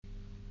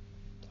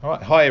All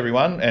right. Hi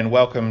everyone, and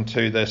welcome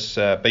to this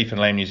Beef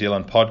and Lamb New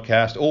Zealand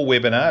podcast, or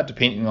webinar,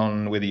 depending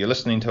on whether you're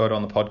listening to it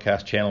on the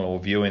podcast channel or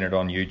viewing it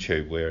on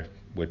YouTube.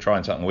 We're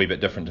trying something a wee bit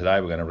different today.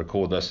 We're going to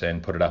record this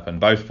and put it up in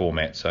both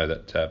formats so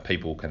that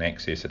people can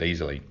access it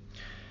easily.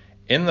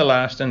 In the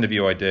last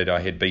interview I did,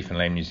 I had Beef and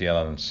Lamb New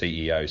Zealand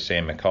CEO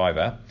Sam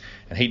McIver,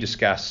 and he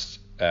discussed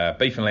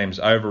Beef and Lamb's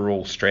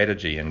overall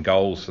strategy and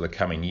goals for the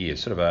coming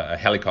years, sort of a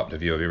helicopter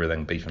view of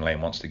everything Beef and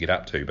Lamb wants to get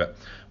up to. But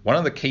one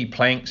of the key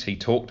planks he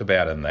talked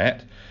about in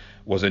that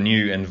was a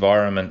new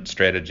environment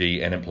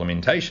strategy and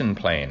implementation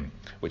plan,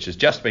 which has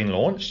just been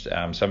launched.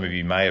 Some of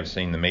you may have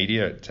seen the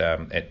media.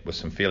 It was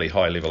some fairly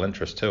high level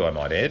interest too, I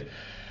might add.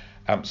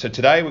 So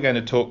today we're going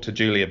to talk to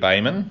Julia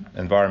Bayman,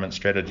 Environment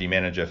Strategy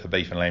Manager for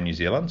Beef and Lamb New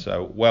Zealand.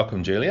 So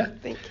welcome, Julia.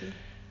 Thank you.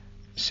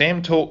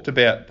 Sam talked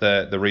about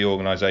the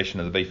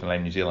reorganisation of the Beef and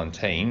Lamb New Zealand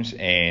teams,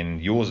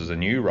 and yours is a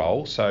new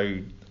role. So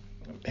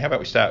how about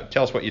we start?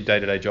 Tell us what your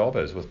day-to-day job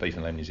is with Beef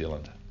and Lamb New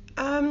Zealand.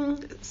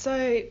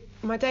 So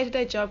my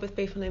day-to-day job with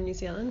Beef and Lamb New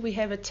Zealand, we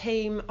have a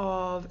team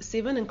of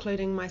 7,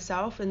 including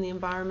myself, in the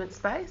environment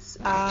space.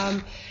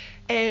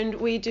 And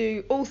we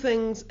do all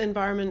things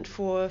environment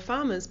for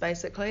farmers,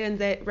 basically, and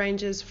that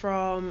ranges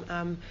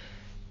from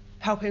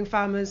helping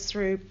farmers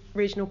through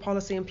regional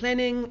policy and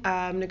planning,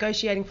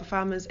 negotiating for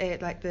farmers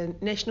at like the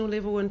national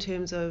level in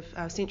terms of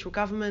central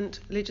government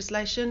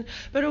legislation,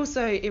 but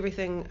also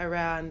everything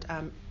around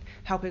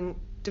helping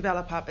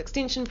develop up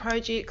extension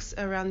projects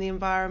around the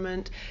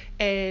environment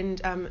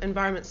and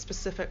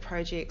environment-specific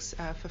projects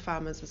for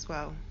farmers as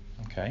well.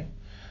 Okay.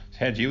 So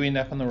how did you end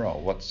up in the role?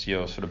 What's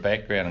your sort of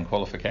background and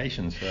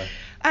qualifications for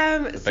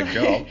the big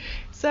job?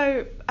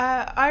 So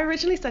I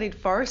originally studied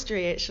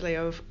forestry, actually,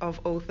 of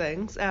all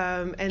things,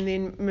 and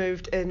then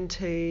moved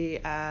into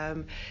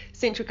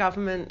central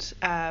government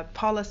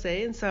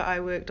policy, and so I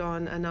worked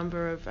on a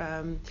number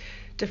of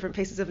different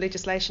pieces of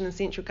legislation in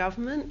central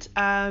government,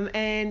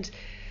 and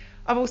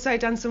I've also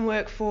done some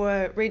work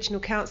for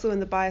Regional Council in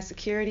the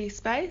biosecurity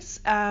space,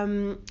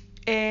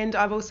 and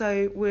I've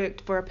also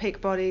worked for a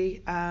peak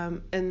body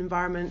in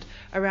environment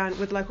around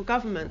with local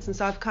governments, and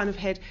so I've kind of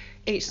had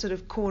each sort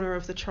of corner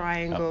of the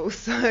triangle. Yep.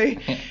 So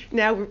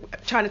now we're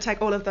trying to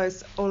take all of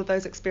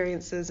those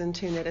experiences and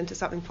turn that into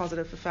something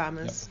positive for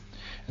farmers.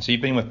 Yep. And so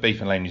you've been with Beef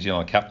and Lamb New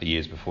Zealand a couple of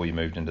years before you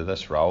moved into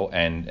this role,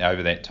 and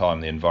over that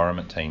time the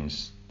environment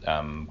team's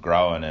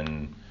grown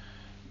in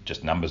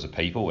just numbers of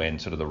people,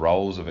 and sort of the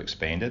roles have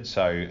expanded.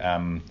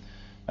 So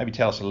maybe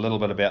tell us a little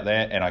bit about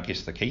that, and I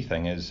guess the key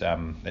thing is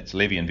that's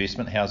levy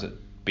investment. How's it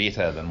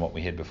better than what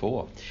we had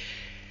before?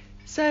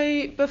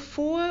 So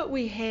before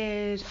we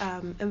had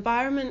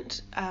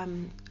environment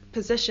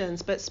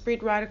positions, but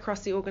spread right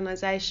across the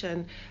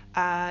organisation,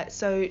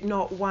 so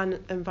not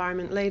one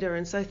environment leader,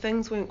 and so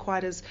things weren't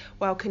quite as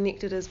well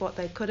connected as what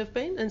they could have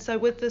been. And so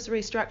with this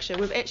restructure,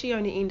 we've actually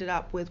only ended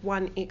up with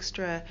one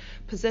extra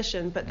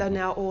position, but they're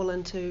now all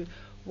into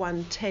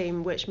one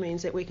team, which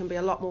means that we can be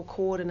a lot more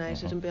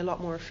coordinated and be a lot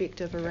more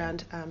effective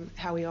around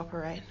how we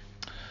operate.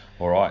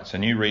 All right, so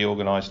new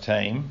reorganised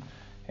team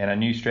and a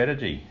new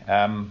strategy.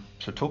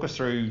 So talk us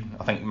through,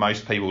 I think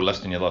most people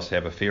listening to this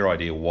have a fair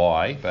idea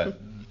why, but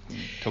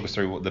talk us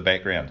through the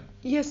background.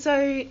 Yeah,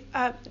 so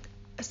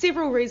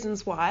several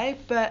reasons why,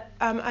 but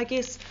I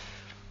guess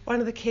one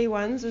of the key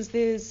ones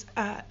is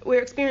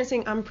we're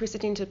experiencing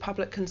unprecedented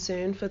public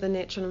concern for the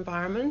natural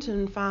environment,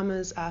 and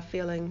farmers are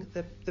feeling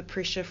the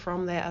pressure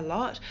from that a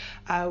lot.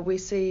 We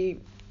see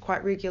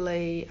quite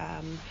regularly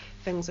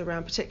things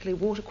around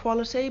particularly water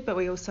quality, but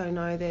we also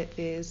know that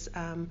there's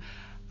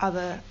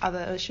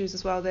other issues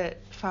as well that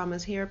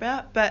farmers hear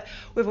about. But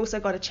we've also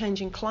got a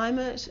changing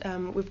climate.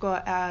 We've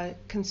got our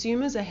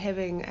consumers are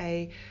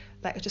having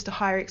just a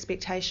higher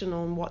expectation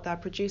on what they're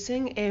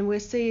producing, and we're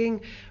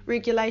seeing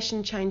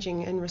regulation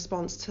changing in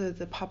response to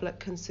the public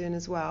concern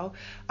as well.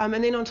 And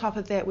then on top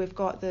of that, we've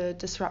got the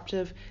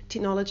disruptive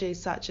technologies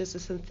such as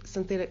the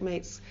synthetic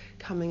meats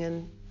coming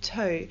in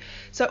too.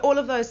 So all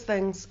of those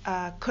things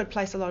could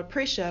place a lot of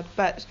pressure,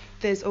 but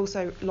there's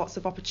also lots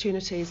of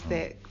opportunities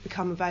that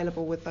become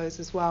available with those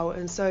as well.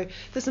 And so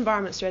this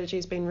environment strategy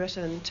has been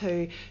written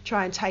to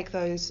try and take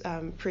those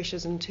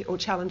pressures or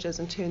challenges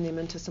and turn them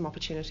into some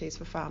opportunities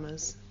for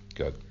farmers.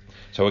 Good.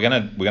 So we're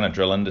gonna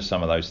drill into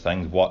some of those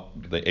things, what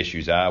the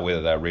issues are,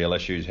 whether they're real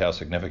issues, how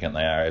significant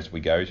they are as we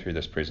go through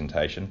this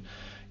presentation.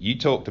 You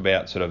talked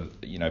about sort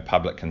of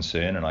public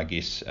concern, and I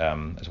guess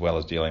as well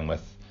as dealing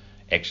with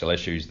actual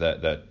issues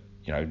that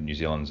New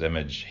Zealand's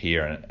image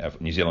here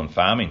and New Zealand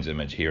farming's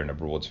image here and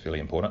abroad is fairly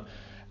important.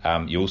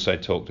 You also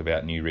talked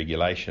about new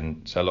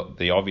regulation. So look,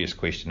 the obvious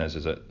question is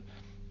it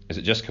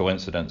just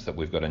coincidence that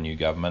we've got a new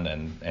government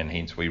and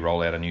hence we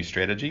roll out a new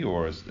strategy,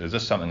 or is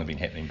this something that's been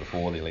happening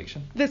before the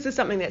election? This is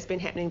something that's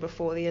been happening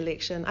before the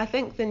election. I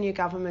think the new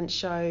government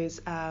shows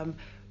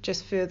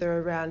just further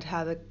around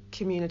how the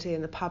community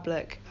and the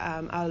public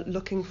are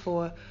looking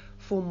for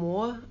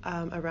more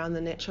around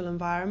the natural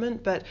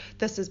environment, but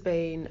this has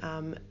been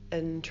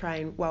in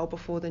train well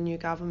before the new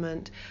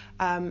government,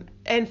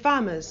 and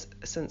farmers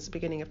since the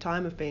beginning of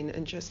time have been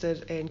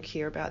interested and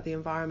care about the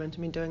environment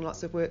and been doing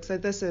lots of work. So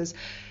this is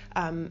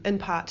in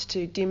part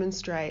to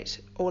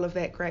demonstrate all of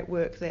that great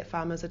work that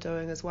farmers are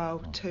doing as well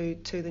to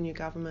the new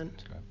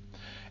government.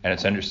 And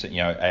it's interesting,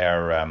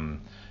 our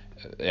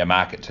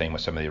market team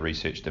with some of their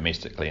research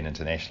domestically and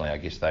internationally, I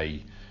guess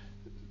they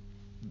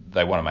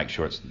want to make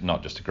sure it's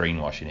not just a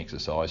greenwashing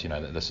exercise,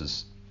 that this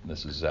is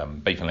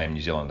Beef and Lamb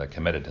New Zealand are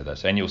committed to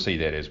this, and you'll see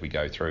that as we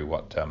go through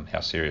how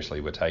seriously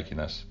we're taking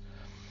this.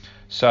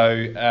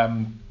 So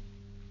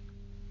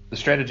the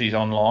strategy's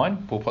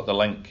online. We'll put the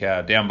link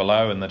down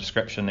below in the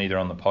description, either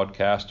on the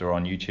podcast or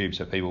on YouTube,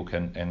 so people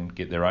can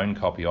get their own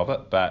copy of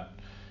it. But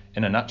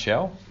in a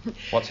nutshell,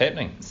 what's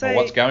happening? Or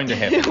what's going to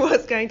happen?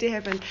 What's going to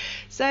happen?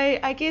 So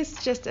I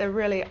guess just a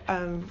really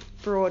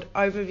broad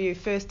overview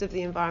first of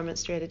the environment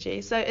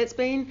strategy. So it's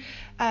been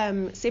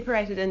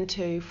separated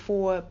into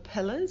 4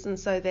 pillars, and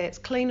so that's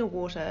cleaner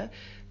water,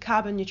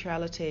 carbon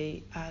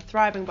neutrality,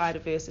 thriving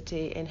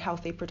biodiversity, and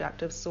healthy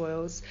productive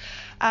soils.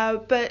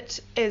 But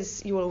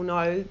as you all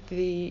know,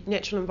 the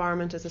natural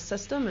environment is a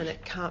system and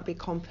it can't be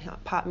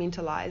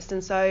compartmentalised.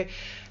 And so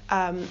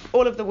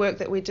all of the work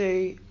that we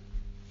do,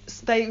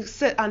 they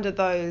sit under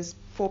those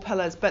 4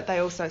 pillars, but they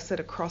also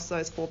sit across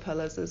those 4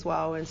 pillars as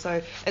well. And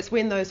so it's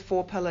when those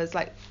 4 pillars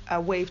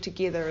weave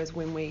together is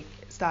when we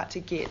start to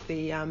get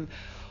the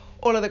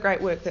all of the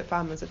great work that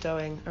farmers are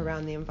doing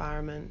around the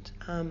environment.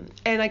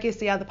 And I guess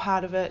the other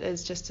part of it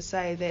is just to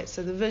say that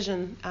so the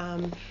vision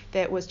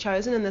that was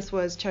chosen, and this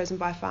was chosen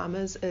by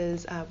farmers,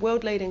 is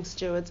world-leading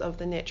stewards of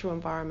the natural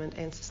environment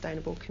and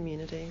sustainable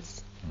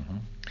communities. Mm-hmm.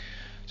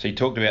 So you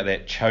talked about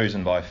that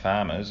chosen by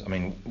farmers. I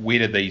mean, where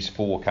did these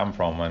 4 come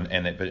from,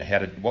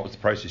 what was the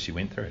process you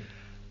went through?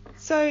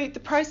 So the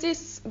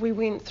process we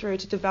went through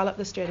to develop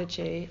the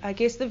strategy, I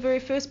guess the very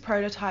first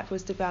prototype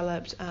was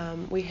developed.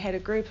 We had a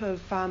group of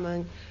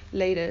farming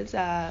leaders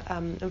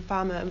and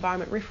farmer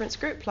environment reference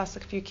group, plus a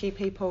few key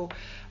people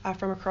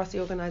from across the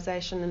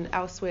organisation and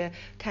elsewhere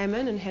came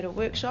in and had a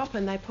workshop,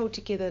 and they pulled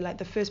together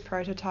the first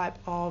prototype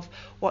of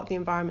what the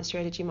environment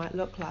strategy might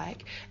look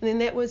like. And then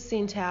that was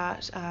sent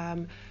out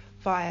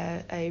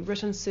via a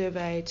written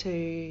survey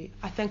to,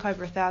 I think,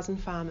 over 1,000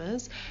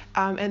 farmers,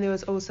 and there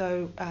was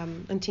also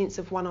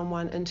intensive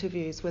one-on-one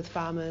interviews with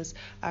farmers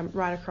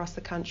right across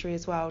the country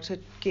as well to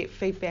get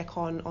feedback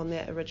on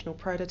that original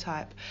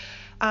prototype.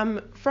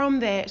 From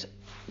that,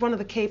 one of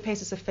the key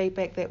pieces of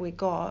feedback that we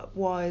got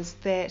was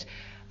that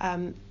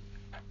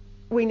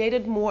we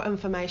needed more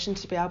information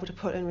to be able to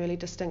put in really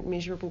distinct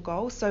measurable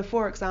goals. So,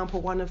 for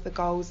example, one of the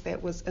goals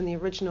that was in the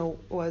original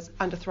was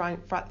under thriving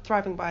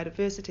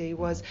biodiversity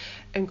was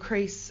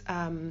increase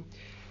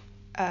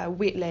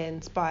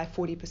wetlands by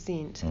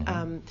 40%.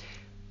 Mm-hmm.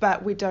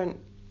 But we don't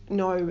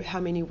know how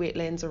many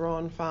wetlands are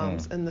on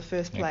farms in the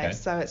first place,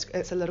 so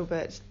it's a little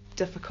bit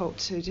difficult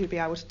to be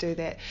able to do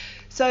that.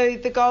 So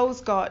the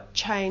goals got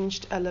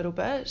changed a little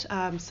bit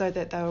so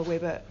that they were a wee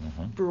bit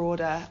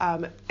broader,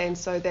 and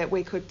so that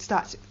we could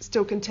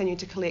still continue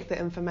to collect the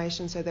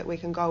information so that we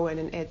can go in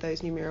and add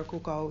those numerical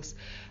goals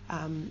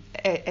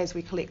as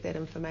we collect that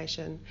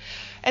information.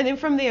 And then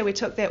from there we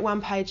took that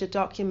one-pager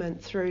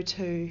document through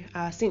to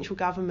central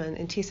government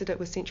and tested it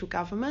with central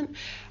government,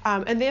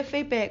 and their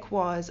feedback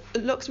was,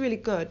 it looks really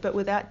good, but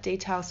without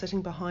detail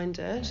sitting behind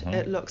it,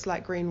 it looks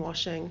like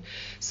greenwashing.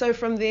 So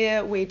from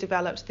there we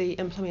developed the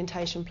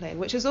implementation plan,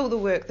 which is all the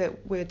work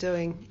that we're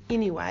doing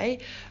anyway,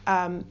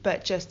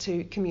 but just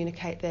to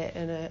communicate that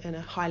in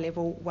a high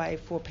level way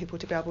for people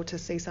to be able to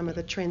see some of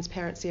the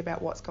transparency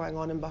about what's going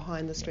on and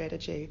behind the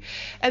strategy.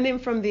 And then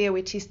from there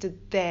we tested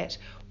that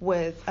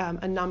with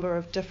a number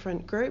of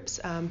different groups.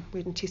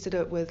 We tested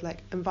it with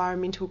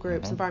environmental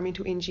groups,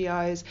 environmental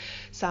NGOs,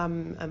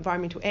 some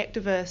environmental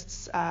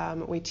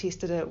activists. We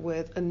tested it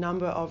with a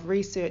number of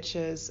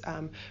researchers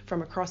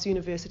from across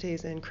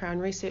universities and Crown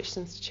Research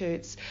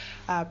Institutes,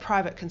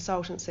 private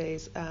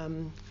consultancies,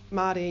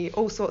 Māori,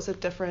 all sorts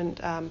of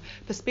different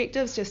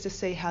perspectives just to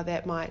see how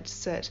that might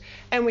sit.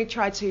 And we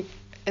tried to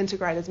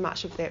integrate as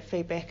much of that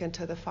feedback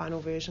into the final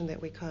version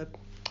that we could.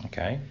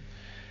 Okay.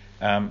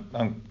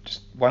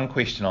 Just one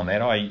question on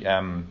that.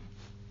 I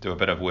do a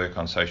bit of work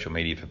on social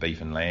media for Beef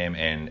and Lamb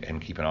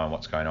and keep an eye on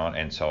what's going on,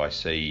 and so I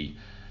see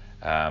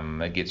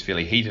it gets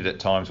fairly heated at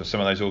times with some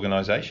of those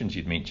organisations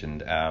you'd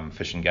mentioned,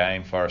 Fish and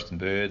Game, Forest and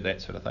Bird,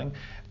 that sort of thing.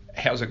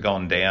 How's it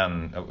gone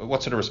down?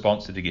 What sort of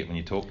response did you get when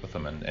you talked with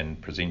them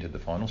and presented the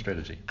final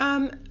strategy?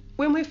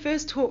 When we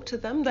first talked to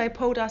them, they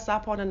pulled us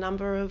up on a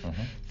number of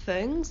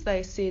things.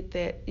 They said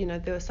that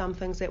there were some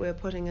things that we were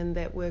putting in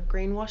that were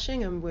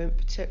greenwashing and weren't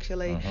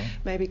particularly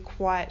maybe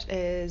quite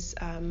as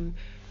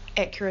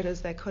accurate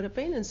as they could have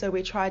been, and so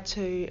we tried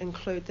to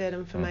include that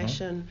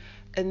information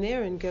in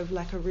there and give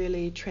a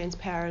really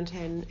transparent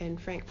and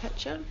frank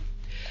picture.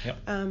 Yep.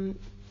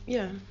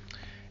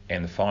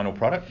 And the final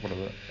product, what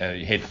are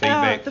you had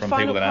feedback from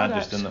people that aren't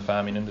just in the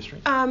farming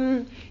industry?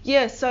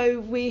 So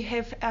we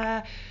have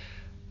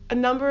a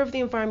number of the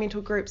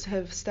environmental groups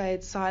have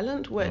stayed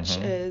silent, which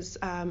is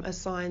a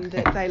sign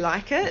that they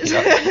like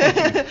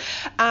it.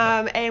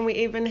 And we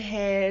even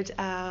had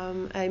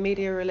a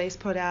media release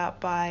put out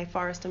by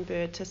Forest and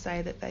Bird to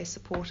say that they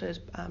supported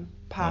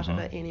part of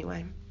it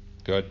anyway.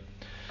 Good.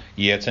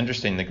 Yeah, it's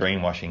interesting, the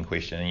greenwashing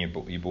question, and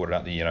you brought it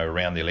up.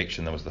 Around the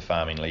election there was the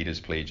Farming Leaders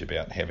Pledge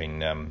about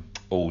having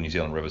all New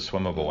Zealand rivers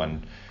swimmable,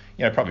 and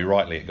probably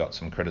rightly it got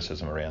some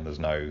criticism around there's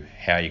no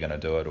how you're going to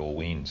do it or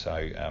when.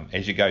 So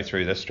as you go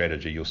through this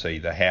strategy, you'll see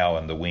the how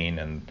and the when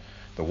and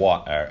the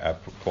what are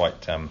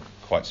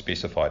quite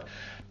specified.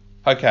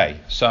 Okay,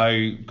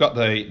 so got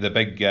the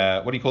big,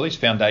 what do you call these?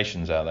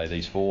 Foundations, are they?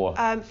 These four?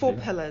 4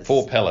 pillars.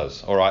 4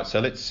 pillars. All right, so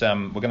let's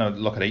we're going to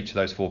look at each of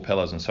those 4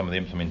 pillars and some of the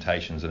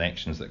implementations and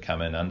actions that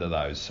come in under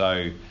those.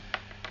 So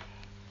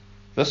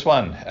this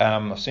one,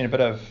 I've seen a bit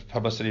of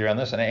publicity around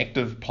this, an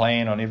active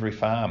plan on every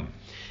farm.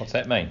 What's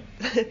that mean?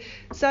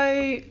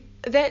 So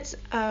that's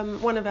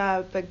one of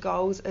our big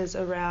goals is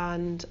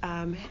around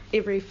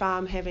every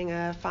farm having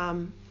a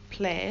farm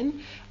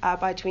plan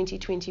by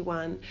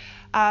 2021.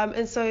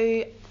 And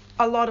so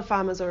a lot of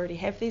farmers already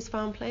have these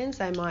farm plans.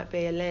 They might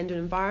be a land and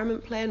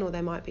environment plan, or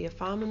they might be a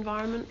farm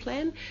environment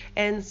plan.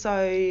 And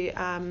so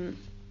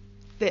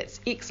that's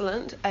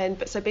excellent.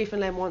 So Beef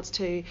and Lamb wants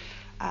to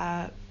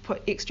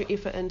put extra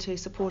effort into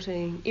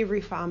supporting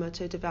every farmer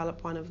to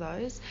develop one of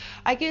those.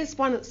 I guess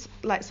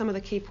some of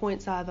the key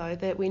points are, though,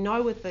 that we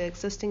know with the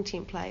existing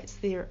templates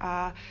there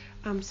are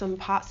some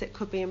parts that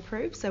could be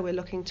improved, so we're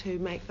looking to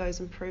make those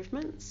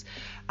improvements.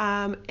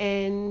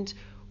 And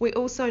we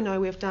also know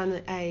we've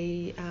done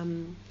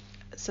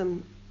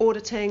some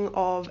auditing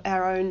of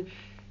our own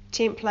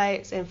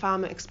templates and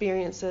farmer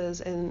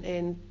experiences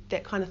and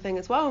that kind of thing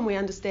as well, and we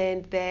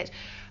understand that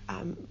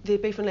the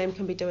Beef and Lamb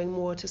can be doing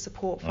more to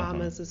support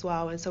farmers as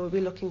well, and so we'll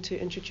be looking to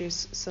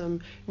introduce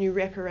some new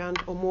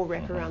wraparound or more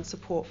wraparound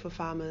support for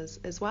farmers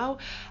as well.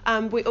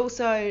 We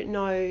also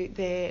know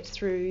that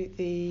through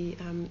the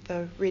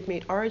Red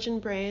Meat Origin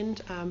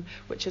brand,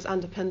 which is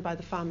underpinned by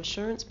the Farm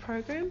Assurance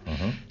Program,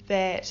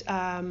 that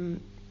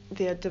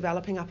they're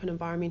developing up an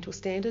environmental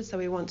standard, so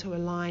we want to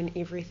align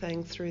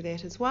everything through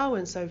that as well.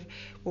 And so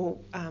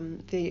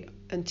the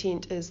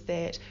intent is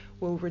that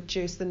we'll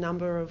reduce the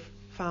number of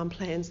farm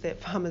plans that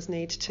farmers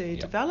need to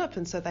develop,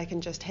 and so they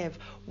can just have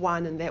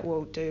one, and that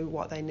will do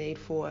what they need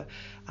for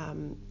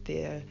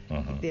their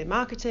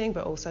marketing,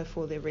 but also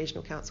for their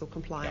regional council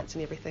compliance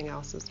and everything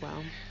else as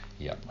well.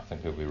 Yeah, I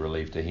think we'll be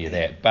relieved to hear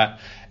that. But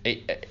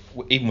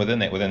even within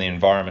the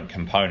environment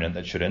component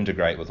that should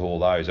integrate with all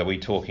those, are we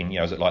talking,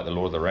 is it like the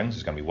Lord of the Rings?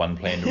 There's going to be one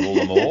plan to rule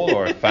them all?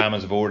 Or if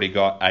farmers have already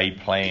got a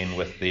plan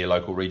with their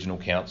local regional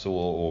council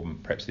or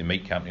perhaps their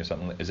meat company or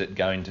something, is it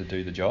going to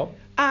do the job?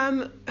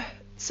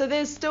 So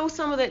there's still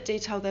some of that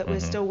detail that we're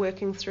still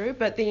working through,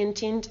 but the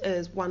intent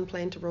is one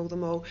plan to rule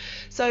them all.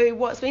 So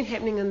what's been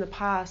happening in the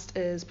past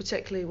is,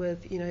 particularly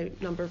with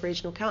number of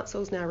regional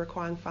councils now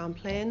requiring farm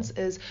plans,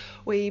 is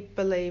we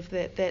believe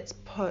that that's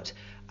put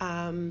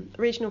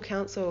regional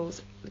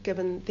councils,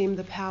 given them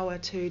the power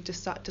to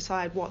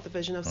decide what the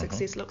vision of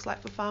success looks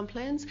like for farm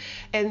plans,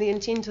 and the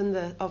intent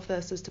of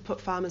this is to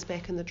put farmers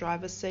back in the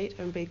driver's seat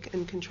and be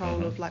in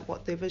control of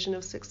what their vision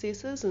of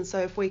success is. And so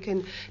if we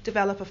can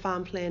develop a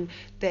farm plan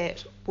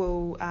that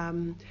will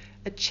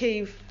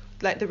achieve,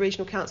 the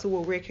regional council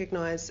will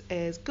recognise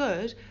as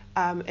good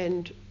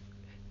and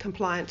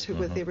compliant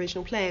with their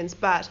regional plans,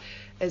 but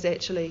is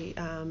actually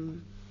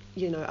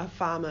a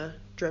farmer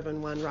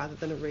driven one rather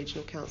than a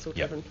regional council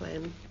driven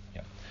plan.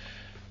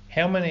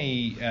 How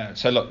many,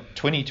 so look,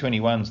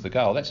 2021's the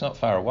goal. That's not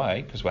far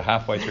away because we're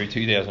halfway through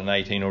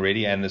 2018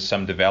 already, and there's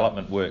some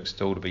development work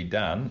still to be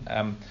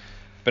done.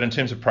 But in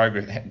terms of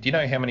progress, do you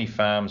know how many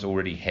farms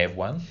already have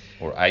one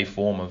or a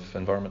form of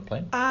environment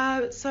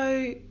plan?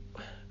 So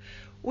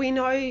we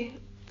know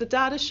the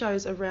data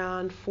shows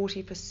around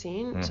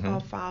 40%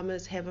 of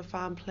farmers have a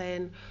farm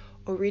plan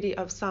already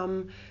of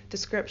some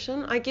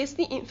description. I guess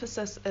the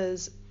emphasis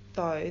is,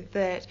 though,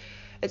 that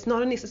it's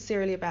not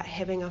necessarily about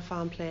having a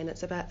farm plan,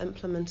 it's about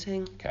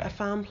implementing a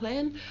farm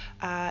plan.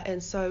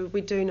 And so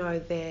we do know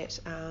that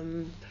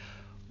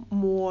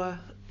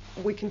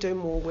we can do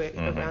more work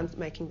around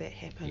making that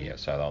happen. Yeah,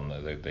 so on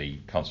the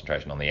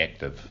concentration on the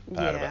active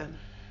part of it.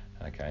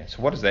 Okay,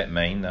 so what does that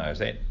mean, though? Is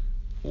that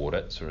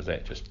audits, or is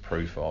that just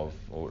proof of,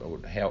 or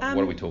how?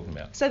 What are we talking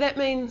about? So that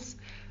means,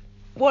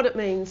 what it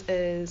means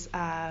is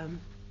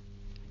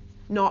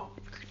not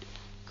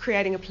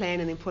creating a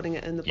plan and then putting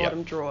it in the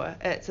bottom drawer.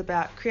 It's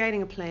about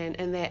creating a plan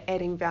and that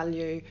adding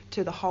value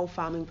to the whole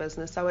farming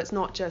business. So it's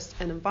not just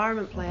an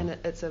environment plan,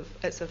 it's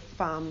a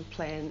farm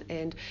plan,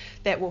 and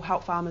that will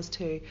help farmers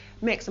to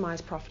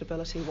maximise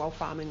profitability while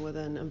farming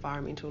within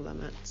environmental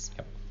limits.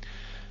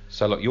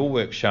 So look, your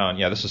work's shown,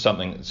 this is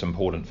something that's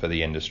important for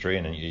the industry,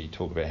 and you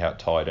talk about how it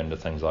tied into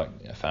things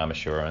like farm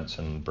assurance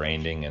and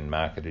branding and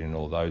marketing and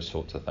all those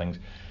sorts of things.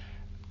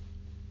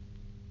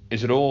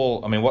 Is it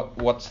all,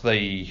 what's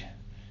the,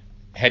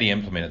 how do you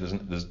implement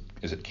it? There's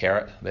is it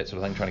carrot, that sort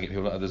of thing, trying to get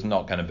people? There's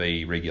not going to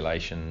be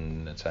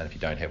regulation and saying if you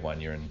don't have one,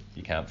 you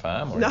can't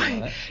farm or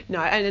anything like that? No,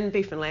 and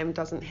beef and lamb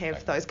doesn't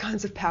have those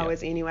kinds of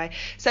powers anyway.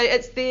 So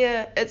it's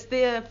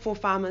there for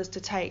farmers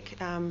to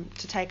take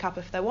up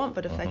if they want,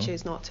 but if they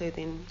choose not to,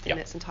 then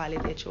that's entirely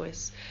their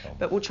choice. Cool.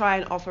 But we'll try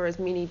and offer as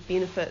many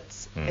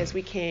benefits as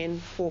we can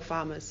for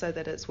farmers so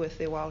that it's worth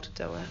their while to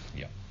do it.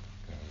 Yeah.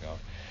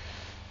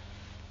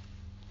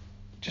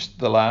 Just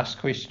the last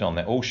question on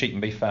that. All sheep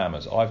and beef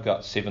farmers. I've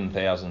got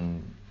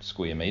 7,000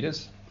 square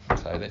metres,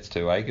 so that's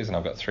 2 acres, and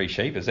I've got 3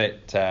 sheep. Is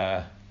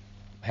that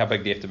how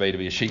big do you have to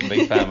be a sheep and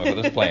beef farmer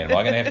for this plan? Am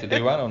I going to have to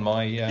do one on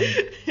my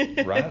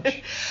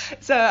ranch?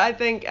 So I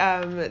think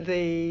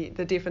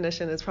the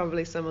definition is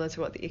probably similar to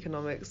what the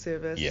Economic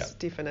Service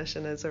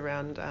definition is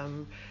around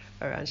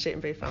sheep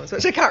and beef farmers,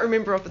 which I can't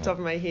remember off the top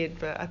of my head,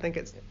 but I think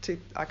it's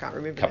I can't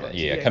remember.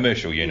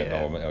 Commercial unit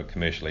or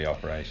commercially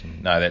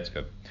operation. No, that's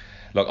good.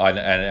 Look, and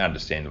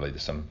understandably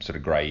there's some sort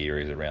of grey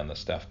areas around this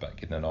stuff, but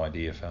getting an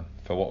idea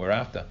for what we're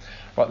after.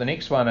 Right, the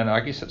next one, and I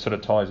guess it sort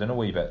of ties in a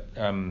wee bit,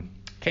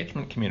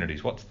 catchment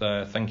communities. What's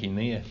the thinking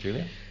there,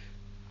 Julia?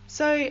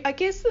 So I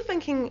guess the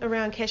thinking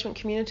around catchment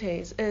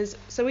communities is,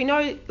 so we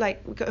know,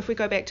 like, if we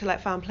go back to like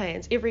farm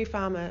plans, every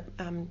farmer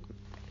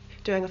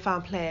doing a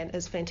farm plan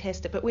is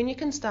fantastic, but when you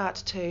can start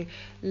to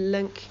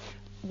link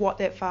what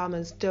that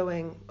farmer's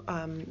doing,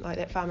 like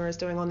that farmer is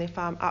doing on their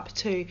farm, up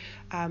to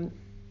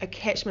a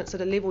catchment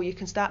sort of level, you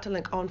can start to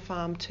link on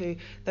farm to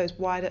those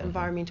wider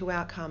environmental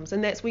outcomes,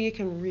 and that's where you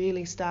can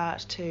really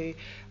start to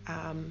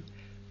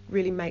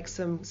really make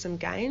some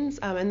gains.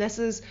 And this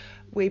is,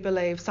 we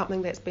believe,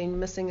 something that's been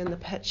missing in the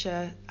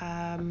picture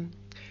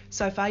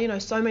so far.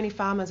 So many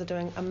farmers are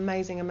doing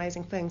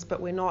amazing things, but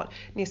we're not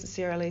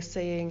necessarily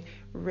seeing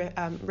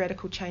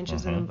radical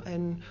changes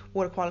in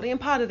water quality.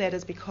 And part of that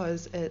is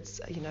because it's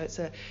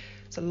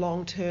a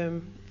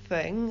long-term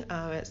thing.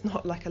 It's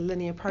not like a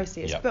linear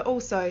process, but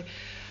also,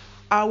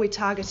 are we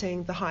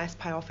targeting the highest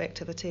payoff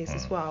activities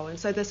as well? And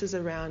so this is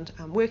around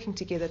working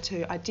together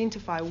to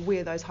identify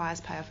where those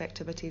highest payoff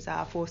activities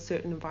are for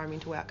certain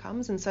environmental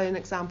outcomes. And so an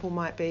example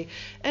might be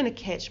in a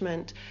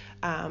catchment,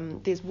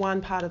 there's one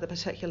part of the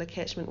particular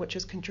catchment which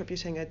is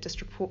contributing a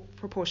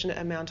disproportionate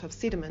amount of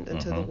sediment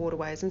into the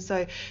waterways. And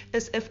so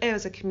if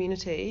as a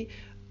community,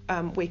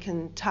 we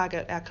can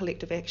target our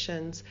collective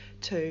actions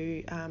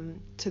to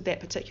that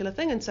particular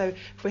thing. And so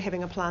if we're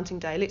having a planting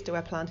day, let's do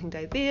our planting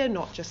day there,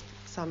 not just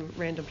some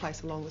random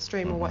place along the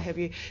stream or what have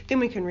you. Then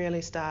we can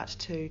really start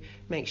to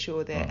make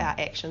sure that our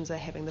actions are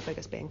having the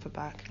biggest bang for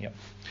buck. Yep.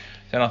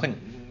 And I think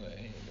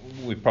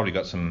we've probably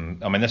got some,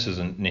 this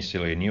isn't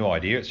necessarily a new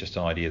idea, it's just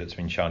an idea that's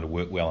been shown to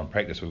work well in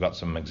practice. We've got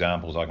some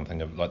examples I can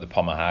think of, like the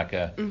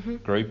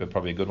Pomahaka group are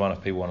probably a good one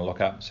if people want to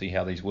look up and see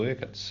how these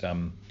work.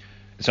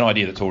 It's an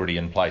idea that's already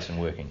in place and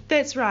working.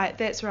 That's right.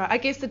 I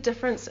guess the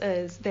difference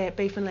is that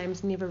beef and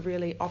lamb's never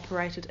really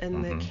operated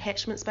in the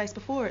catchment space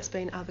before. It's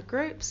been other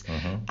groups,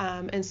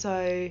 and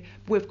so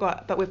we've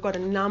got a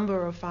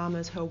number of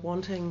farmers who are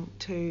wanting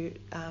to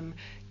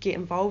get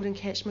involved in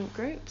catchment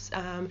groups,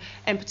 and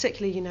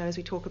particularly, as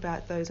we talk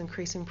about those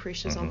increasing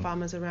pressures on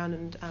farmers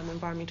around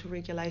environmental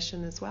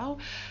regulation as well.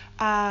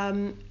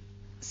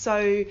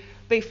 So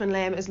beef and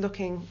lamb is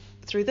looking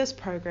through this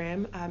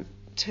program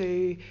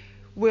to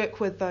work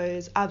with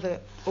those other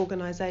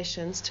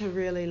organisations to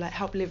really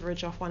help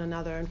leverage off one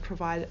another and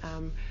provide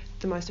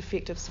the most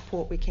effective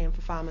support we can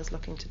for farmers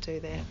looking to do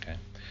that. Okay.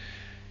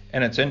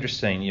 And it's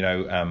interesting,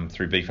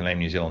 through Beef and Lamb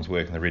New Zealand's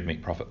work and the Red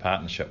Meat Profit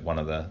Partnership, one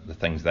of the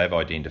things they've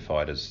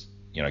identified is,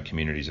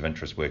 communities of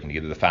interest working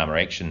together, the farmer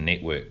action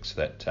networks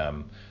that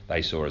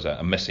they saw as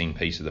a missing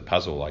piece of the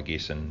puzzle, I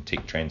guess, in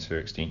tech transfer,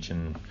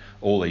 extension,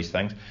 all these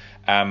things.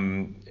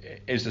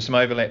 Is there some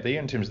overlap there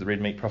in terms of the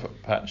Red Meat Profit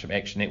Partnership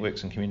action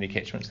networks and community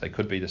catchments? They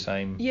could be the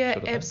same. Yeah,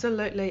 sort of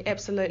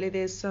absolutely.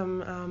 There's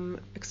some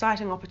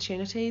exciting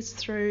opportunities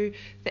through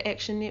the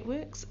action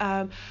networks.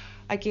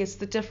 I guess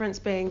the difference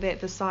being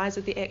that the size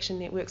of the action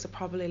networks are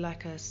probably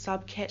like a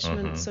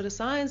sub-catchment sort of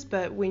size,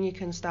 but when you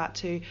can start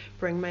to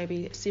bring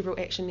maybe several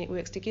action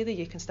networks together,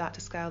 you can start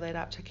to scale that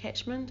up to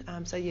catchment.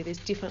 So there's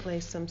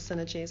definitely some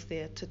synergies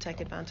there to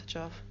take advantage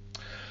of.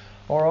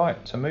 All right,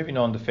 so moving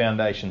on to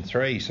Foundation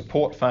 3,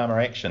 Support Farmer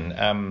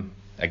Action.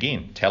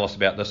 Again, tell us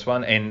about this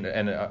one. And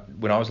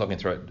when I was looking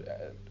through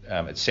it,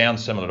 it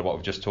sounds similar to what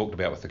we've just talked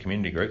about with the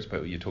community groups,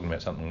 but you're talking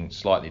about something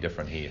slightly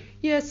different here.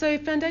 Yeah, so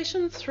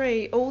Foundation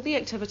 3, all the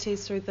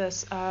activities through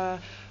this are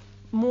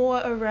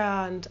more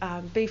around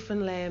beef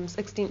and lamb's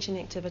extension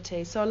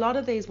activities. So a lot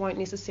of these won't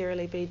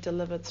necessarily be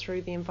delivered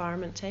through the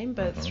environment team,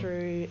 but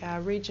through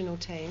our regional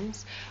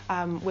teams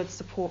with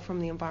support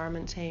from the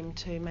environment team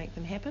to make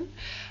them happen.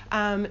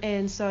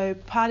 And so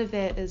part of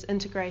that is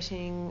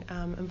integrating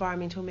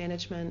environmental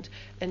management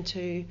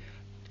into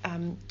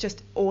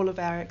just all of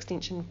our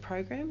extension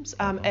programs,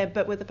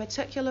 but with a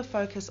particular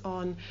focus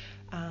on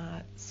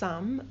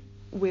some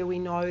where we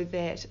know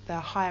that there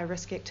are higher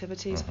risk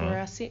activities for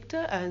our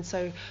sector. And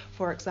so,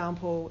 for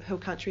example, hill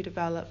country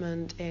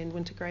development and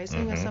winter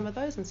grazing are some of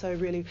those. And so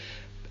really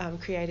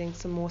creating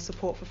some more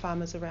support for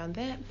farmers around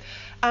that.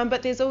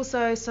 But there's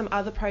also some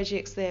other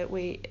projects that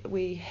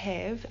we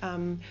have.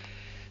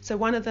 So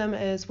one of them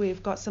is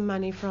we've got some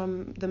money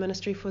from the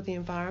Ministry for the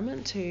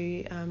Environment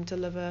to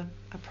deliver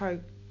a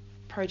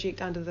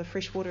project under the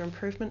Freshwater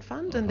Improvement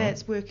Fund, and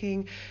that's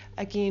working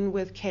again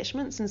with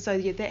catchments. And so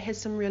that has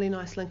some really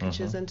nice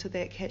linkages into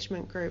that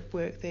catchment group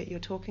work that you're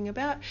talking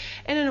about.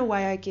 And in a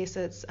way, I guess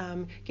it's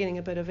getting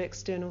a bit of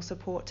external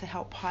support to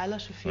help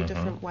pilot a few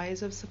different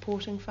ways of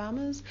supporting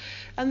farmers.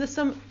 And there's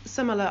some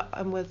similar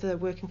with the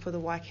working for the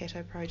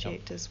Waikato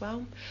project as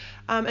well.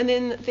 And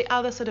then the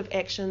other sort of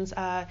actions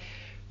are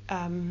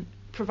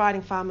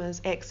providing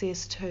farmers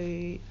access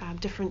to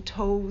different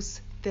tools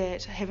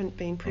that haven't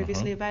been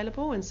previously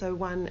available. And so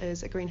one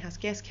is a greenhouse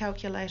gas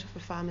calculator for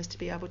farmers to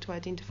be able to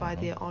identify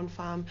their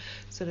on-farm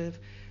sort of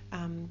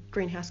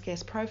greenhouse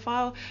gas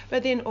profile,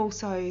 but then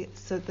also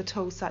the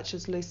tools such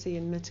as Lucy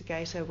and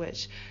Mitigator,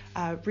 which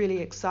are really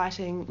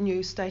exciting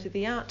new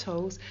state-of-the-art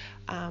tools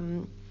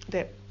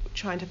that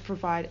trying to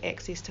provide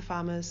access to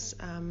farmers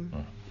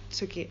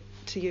to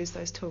use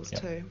those tools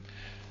too.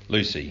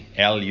 Lucy,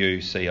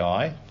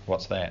 LUCI,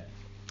 what's that?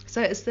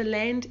 So it's the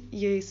Land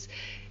Use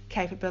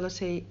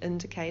Capability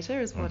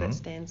Indicator is what it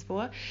stands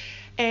for,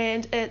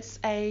 and it's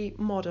a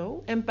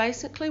model, and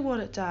basically what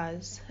it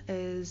does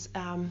is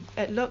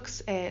it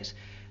looks at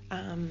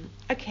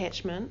a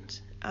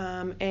catchment,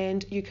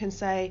 and you can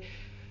say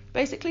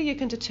basically you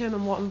can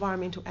determine what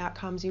environmental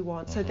outcomes you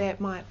want. So that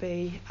might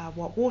be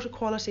what water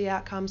quality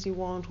outcomes you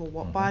want, or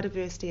what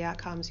biodiversity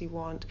outcomes you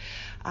want,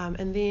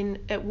 and then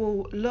it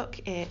will look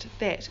at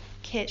that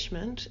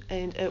catchment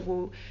and it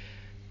will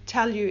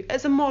tell you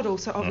as a model,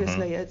 so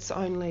obviously it's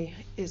only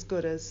as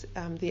good as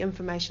the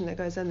information that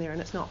goes in there,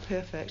 and it's not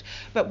perfect,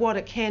 but what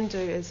it can do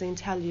is then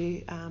tell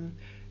you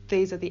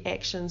these are the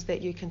actions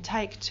that you can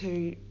take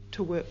to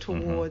work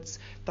towards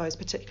those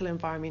particular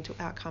environmental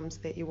outcomes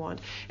that you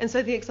want. And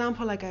so the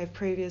example I gave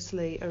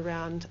previously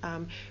around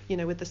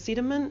with the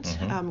sediment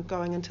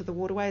going into the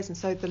waterways, and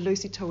so the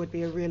Lucy tool would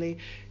be a really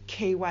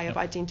key way of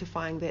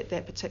identifying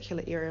that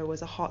particular area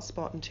was a hot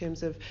spot in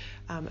terms of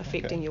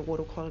affecting your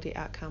water quality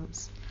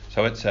outcomes.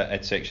 So it's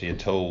actually a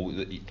tool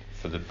that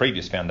for the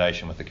previous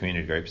foundation with the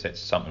community groups, that's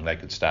something they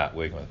could start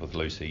working with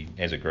Lucy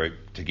as a group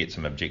to get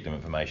some objective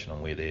information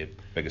on where their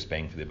biggest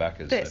bang for their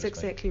buck is. That's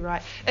exactly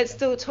right. It's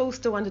still a tool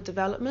still under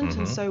development,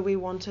 and so we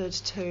wanted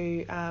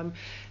to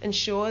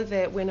ensure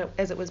that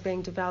as it was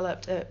being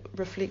developed, it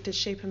reflected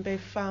sheep and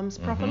beef farms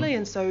properly,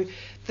 and so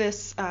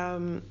this.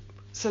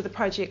 So the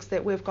projects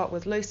that we've got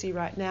with Lucy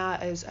right now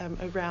is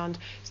around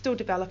still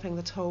developing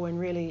the tool and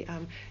really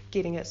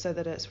getting it so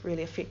that it's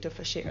really effective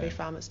for sheep and beef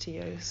farmers to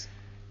use.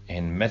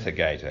 And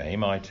Mitigator,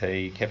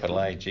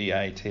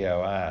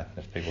 MITGATOR,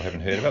 if people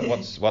haven't heard of it,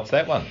 what's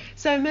that one?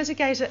 So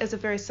Mitigator is a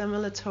very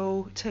similar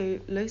tool to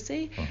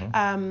Lucy,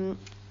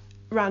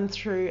 run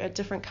through a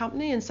different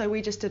company, and so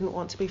we just didn't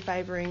want to be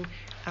favouring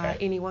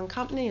any one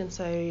company, and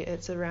so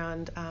it's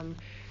around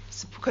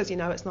because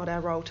it's not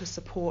our role to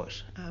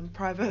support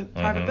private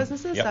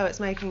businesses, so it's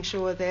making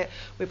sure that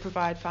we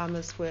provide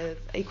farmers with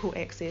equal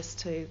access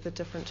to the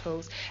different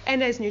tools,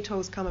 and as new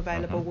tools come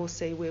available we'll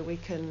see where we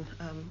can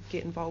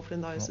get involved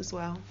in those as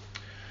well.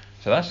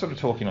 So that's sort of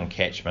talking on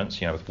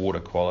catchments, with water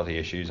quality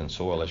issues and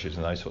soil issues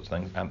and those sorts of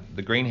things.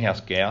 The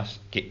greenhouse gas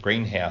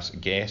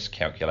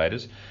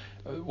calculators,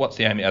 what's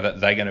the aim? Are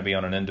they going to be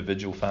on an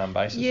individual farm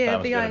basis?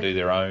 Farmers going to do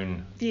their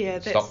own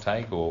stock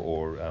take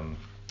or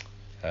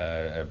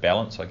a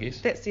balance, I guess?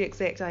 That's the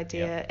exact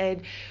idea.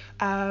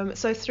 And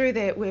so through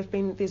that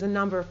there's a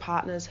number of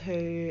partners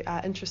who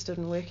are interested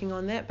in working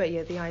on that, but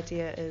the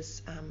idea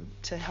is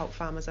to help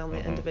farmers on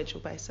an individual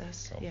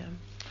basis. Cool.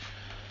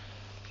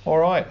 All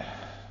right,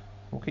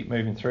 we'll keep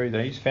moving through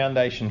these.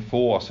 Foundation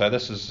 4, so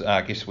this is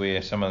I guess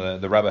where some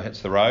of the rubber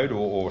hits the road,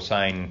 or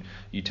saying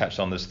you touched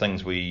on there's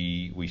things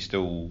we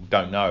still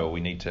don't know or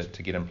we need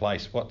to get in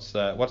place. What's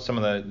some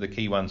of the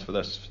key ones for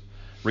this?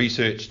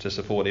 Research to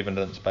support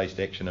evidence-based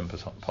action and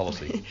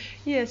policy.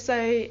 So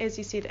as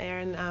you said,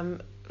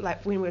 Aaron,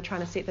 like when we're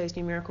trying to set those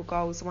numerical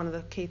goals, one of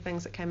the key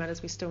things that came out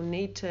is we still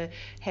need to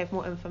have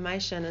more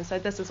information, and so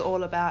this is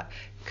all about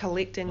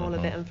collecting all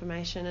of that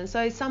information. And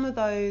so some of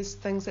those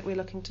things that we're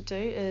looking to do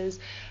is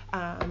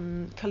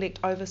collect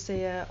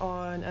overseer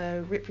on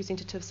a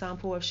representative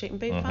sample of sheep and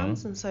beef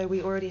farms, and so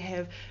we already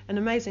have an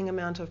amazing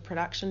amount of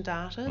production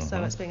data,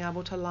 so it's being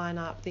able to line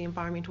up the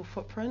environmental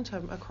footprint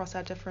across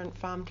our different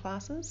farm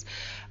classes.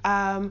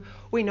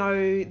 We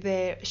know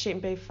that sheep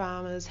and beef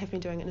farmers have been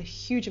doing a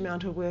huge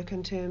amount of work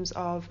in terms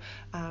of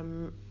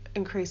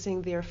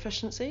increasing their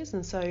efficiencies,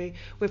 and so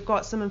we've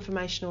got some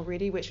information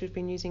already which we've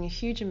been using a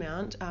huge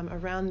amount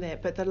around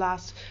that, but the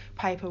last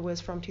paper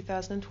was from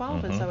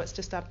 2012, and so it's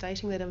just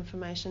updating that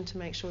information to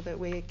make sure that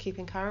we're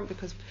keeping current,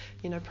 because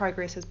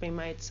progress has been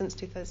made since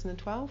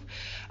 2012.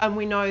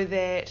 We know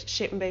that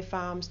sheep and beef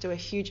farms do a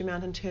huge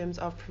amount in terms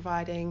of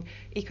providing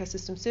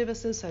ecosystem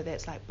services, so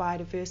that's like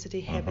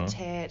biodiversity,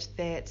 habitat,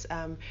 that's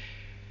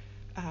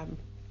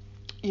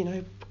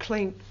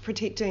clean,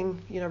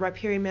 protecting,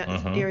 riparian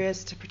mountain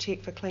areas to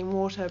protect for clean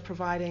water,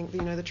 providing,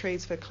 the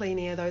trees for clean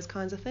air, those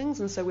kinds of things.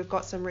 And so we've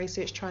got some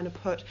research trying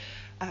to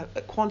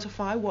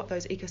quantify what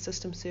those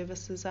ecosystem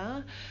services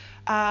are.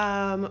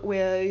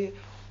 We're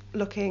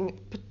looking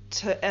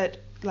at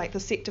like the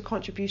sector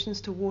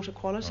contributions to water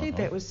quality.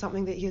 That was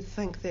something that you'd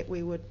think that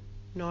we would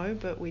know,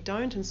 but we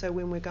don't, and so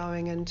when we're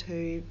going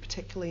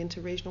particularly into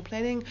regional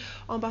planning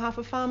on behalf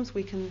of farms,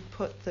 we can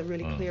put the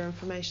really clear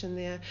information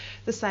there.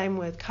 The same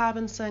with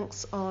carbon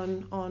sinks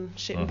on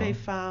sheep and beef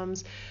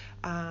farms,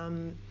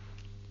 and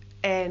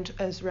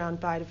as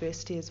around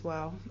biodiversity as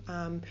well.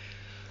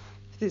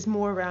 There's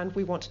more around,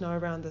 we want to know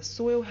around the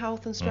soil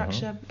health and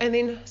structure, and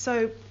then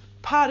so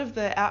part of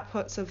the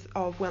outputs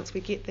of once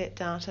we get that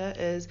data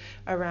is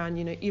around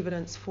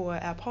evidence for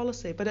our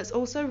policy, but it's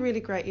also really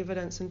great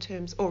evidence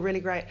really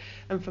great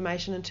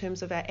information in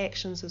terms of our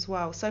actions as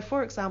well. So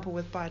for example,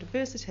 with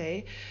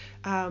biodiversity,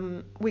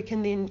 we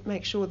can then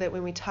make sure that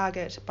when we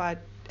target our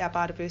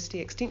biodiversity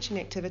extension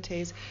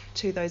activities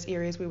to those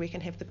areas where we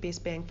can have the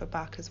best bang for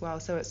buck as well.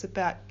 So it's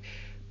about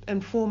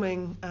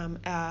informing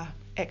our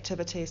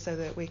activities so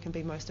that we can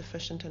be most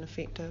efficient and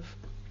effective.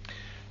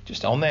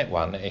 Just on that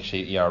one,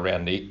 actually,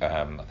 around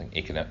I think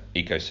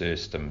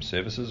ecosystem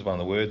services, one of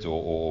the words,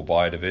 or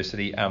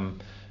biodiversity.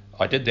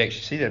 I did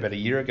actually see that about a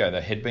year ago.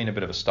 There had been a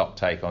bit of a stock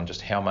take on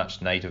just how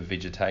much native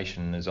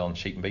vegetation is on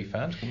sheep and beef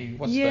farms. It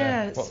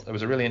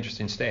was a really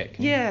interesting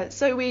stat.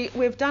 So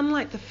we've done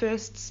like the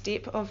first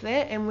step of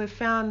that, and we've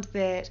found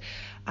that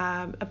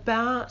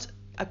about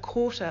a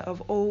quarter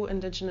of all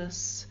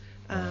Indigenous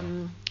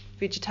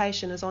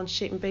vegetation is on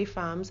sheep and beef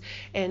farms,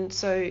 and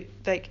so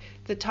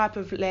the type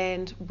of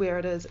land where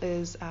it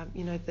is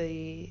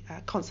the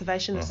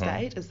conservation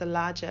estate is the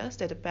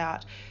largest at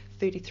about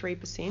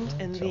 33%,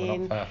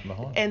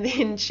 and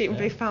then sheep and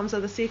beef farms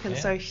are the second.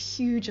 So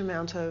huge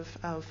amount of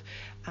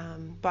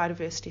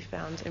biodiversity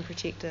found and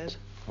protected.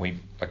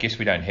 I guess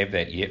we don't have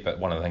that yet, but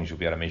one of the things you'll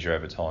be able to measure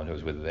over time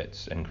is whether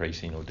that's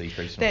increasing or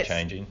decreasing or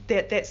changing.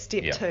 That's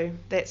step two.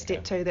 That's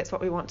step two. That's what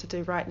we want to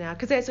do right now,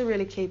 because that's a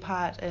really key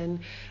part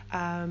in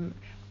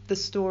the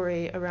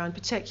story around,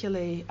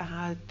 particularly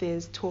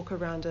there's talk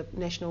around a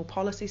national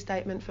policy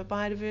statement for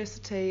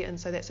biodiversity, and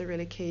so that's a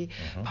really key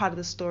part of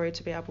the story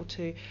to be able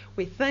to,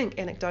 we think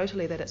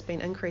anecdotally that it's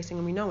been increasing,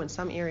 and we know in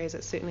some areas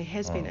it certainly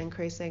has been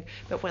increasing,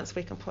 but once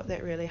we can put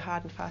that really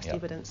hard and fast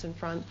evidence in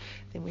front,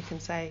 then we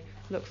can say,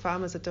 look,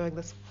 farmers are doing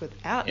this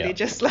without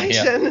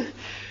legislation.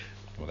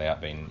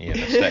 Without being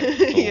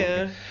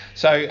the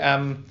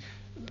So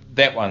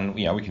that one,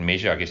 we can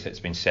measure. I guess that's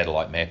been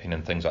satellite mapping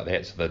and things like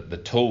that. So the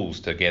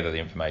tools to gather the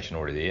information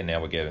already there.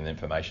 Now we're gathering the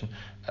information.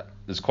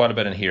 There's quite a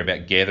bit in here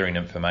about gathering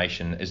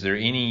information. Is there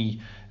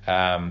any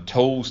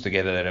tools to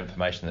gather that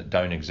information that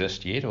don't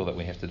exist yet, or that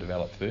we have to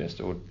develop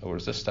first, or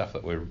is this stuff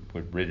that we're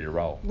ready to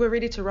roll? We're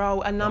ready to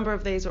roll. A number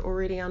of these are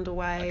already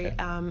underway,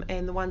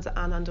 and the ones that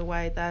aren't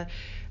underway,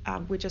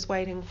 we're just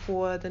waiting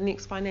for the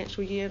next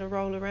financial year to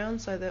roll around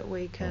so that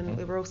we can.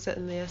 We're all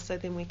sitting there, so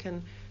then we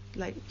can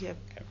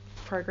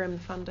program the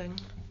funding.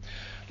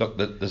 Look,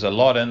 there's a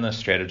lot in this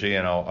strategy,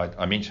 and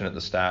I mentioned at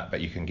the start, but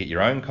you can get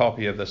your own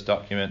copy of this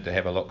document to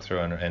have a look through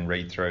and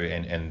read through,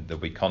 and there'll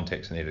be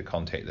contacts in there to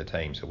contact the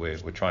team. So we're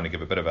trying to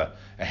give a bit of a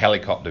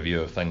helicopter view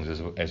of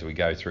things as we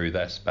go through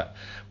this. But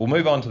we'll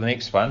move on to the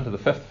next one, to the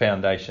fifth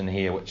foundation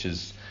here, which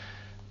is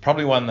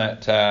probably one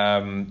that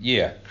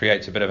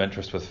creates a bit of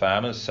interest with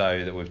farmers.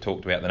 So that we've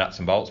talked about the nuts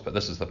and bolts, but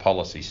this is the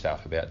policy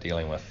stuff about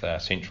dealing with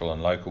central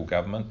and local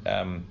government.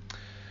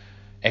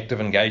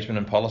 Active engagement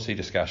and policy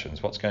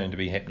discussions. What's going to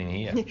be happening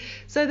here?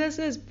 So this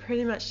is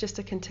pretty much just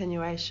a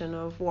continuation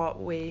of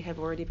what we have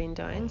already been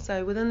doing.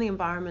 So within the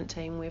environment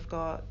team, we've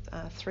got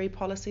 3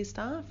 policy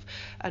staff,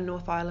 a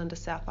North Island, a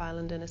South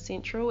Island and a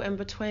Central, and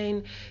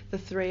between the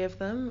 3 of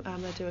them,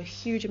 they do a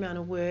huge amount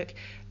of work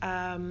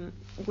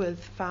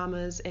with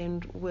farmers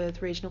and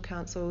with regional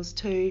councils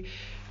to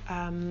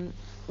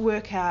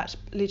work out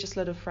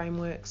legislative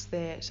frameworks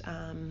that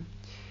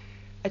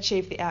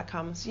achieve the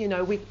outcomes.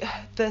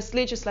 This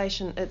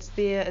legislation, it's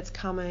there, it's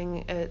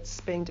coming,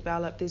 it's being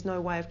developed, there's no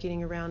way of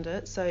getting around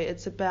it. So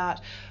it's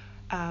about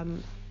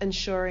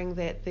ensuring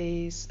that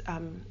these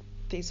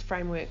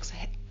frameworks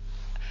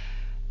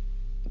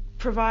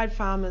provide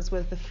farmers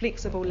with the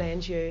flexible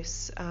land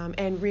use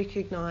and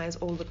recognise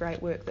all the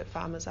great work that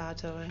farmers are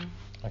doing.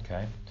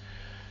 Okay.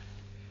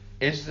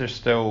 Is there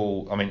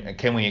still,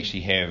 can we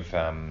actually have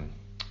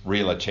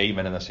real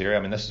achievement in this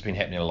area? This has been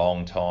happening a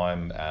long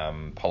time.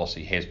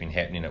 Policy has been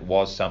happening. It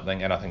was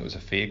something, and I think it was a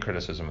fair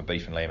criticism of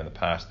beef and lamb in the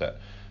past that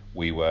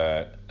we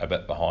were a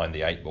bit behind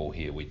the 8 ball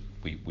here.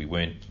 we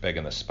weren't big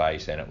in the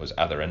space, and it was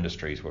other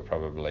industries were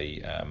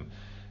probably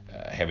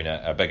having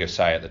a bigger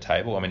say at the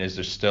table. I mean, is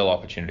there still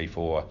opportunity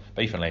for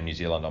Beef and Lamb New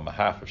Zealand on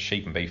behalf of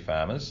sheep and beef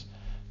farmers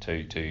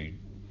to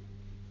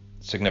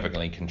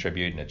significantly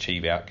contribute and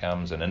achieve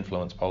outcomes and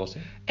influence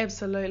policy?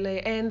 Absolutely,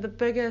 and the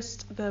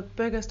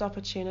biggest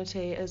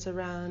opportunity is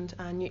around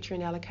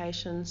nutrient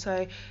allocation.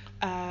 So,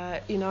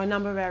 a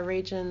number of our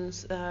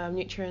regions,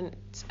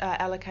 nutrients are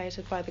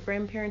allocated by the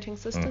grandparenting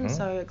system.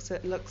 So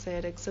it looks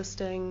at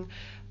existing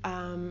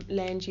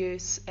land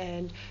use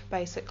and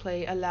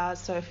basically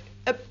allows. So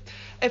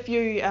if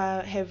you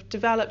have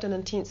developed and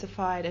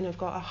intensified and have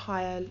got a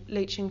higher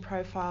leaching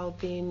profile,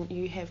 then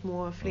you have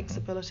more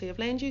flexibility of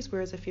land use,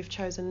 whereas if you've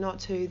chosen not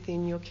to,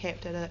 then you're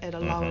capped at a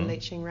lower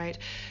leaching rate,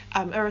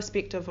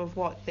 irrespective of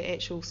what the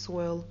actual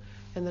soil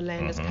in the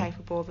land is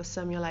capable of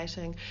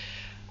assimilating.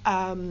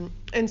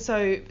 And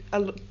so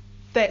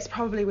that's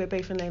probably where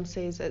Beef and Lamb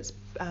sees its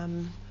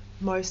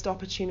most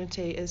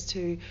opportunity, is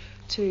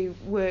to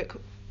work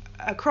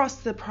across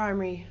the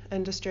primary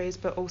industries,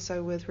 but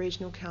also with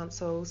regional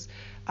councils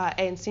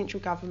and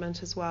central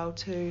government as well,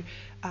 to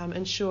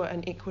ensure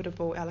an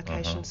equitable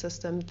allocation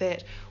system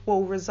that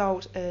will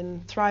result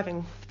in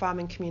thriving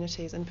farming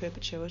communities in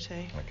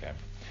perpetuity. Okay.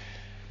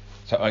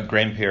 So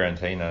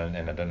grandparenting,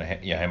 and I don't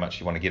know how much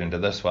you want to get into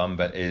this one,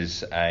 but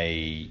is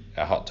a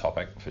hot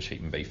topic for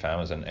sheep and beef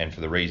farmers, and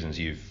for the reasons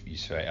you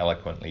so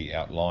eloquently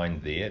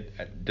outlined there.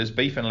 Does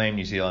Beef and Lamb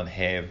New Zealand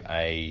have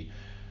a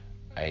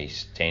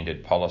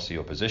standard policy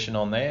or position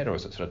on that, or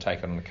is it sort of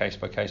taken on a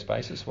case-by-case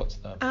basis? What's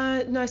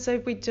the... No, so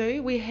we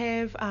do. We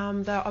have,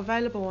 they're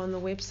available on the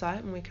website,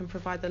 and we can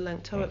provide the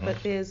link to it, but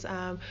there's,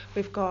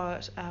 we've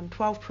got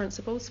 12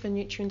 principles for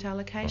nutrient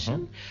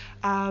allocation,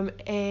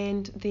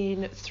 and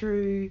then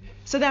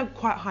so they're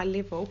quite high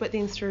level, but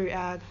then through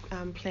our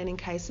planning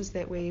cases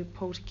that we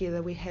pull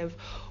together, we have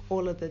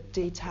all of the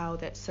detail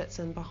that sits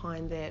in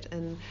behind that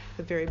in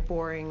the very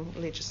boring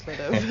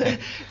legislative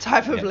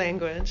type of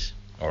language.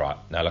 All right.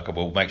 Now, look,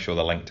 we'll make sure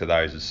the link to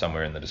those is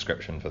somewhere in the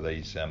description for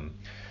these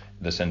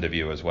this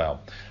interview as well.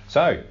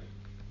 So,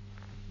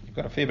 you've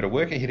got a fair bit of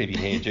work ahead of you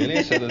here,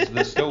 Julia, so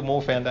there's still more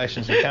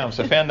foundations to come.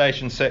 So,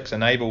 Foundation 6,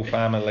 Enable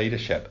Farmer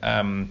Leadership.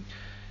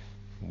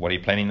 What are you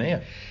planning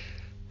there?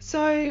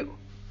 So,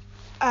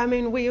 I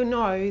mean, we all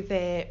know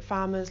that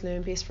farmers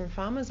learn best from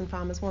farmers, and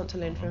farmers want to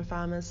learn from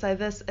farmers. So,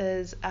 this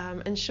is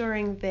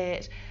ensuring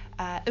that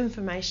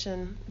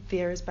information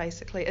there is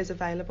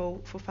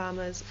available for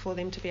farmers, for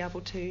them to be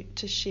able to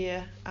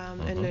share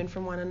and learn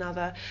from one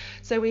another.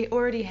 So we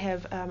already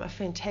have a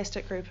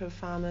fantastic group of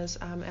farmers,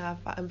 our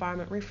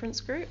Environment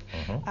Reference Group.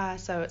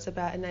 So it's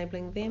about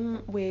enabling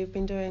them. We've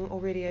been doing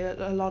already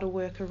a lot of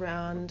work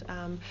around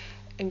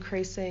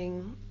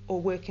increasing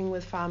or working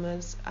with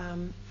farmers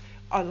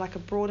on like a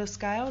broader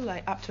scale,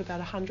 like up to about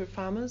 100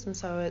 farmers, and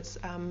so it's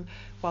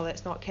while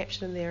that's not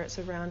captured in there, it's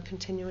around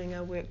continuing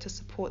our work to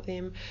support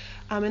them.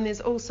 And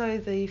there's also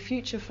the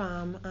Future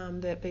Farm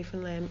that Beef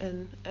and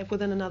Lamb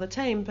within another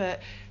team but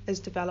is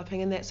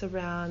developing, and that's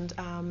around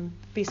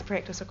best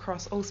practice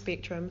across all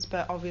spectrums,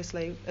 but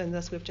obviously in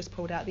this we've just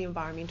pulled out the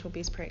environmental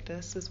best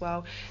practice as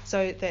well.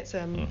 So that's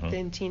the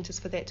intent is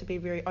for that to be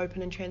very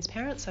open and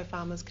transparent, so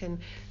farmers can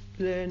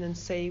learn and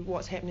see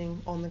what's happening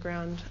on the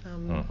ground.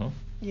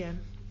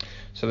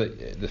 So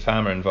the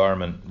Farmer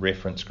Environment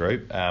Reference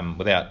Group,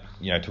 without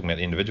talking about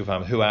the individual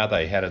farmers, who are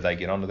they? How do they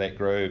get onto that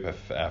group?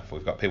 If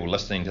we've got people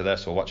listening to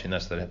this or watching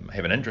this that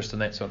have an interest in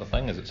that sort of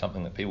thing, is it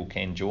something that people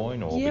can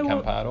join or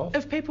become part of?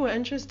 If people are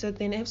interested,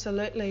 then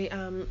absolutely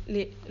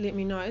let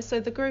me know. So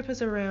the group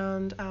is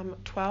around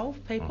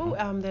 12 people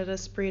that are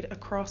spread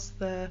across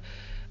the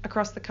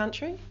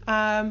country.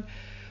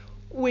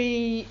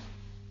 We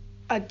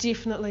are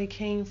definitely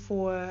keen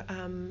for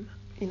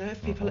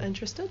if people are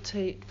interested,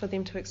 for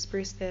them to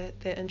express their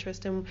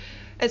interest. And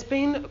it's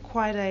been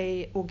quite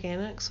a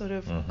organic sort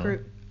of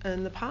group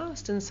in the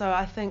past, and so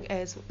I think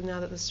now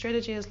that the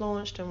strategy is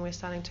launched and we're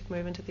starting to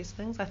move into these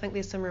things, I think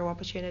there's some real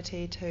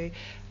opportunity to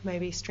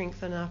maybe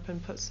strengthen up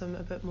and put a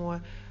bit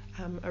more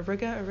a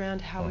rigour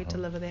around how we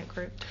deliver that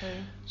group too.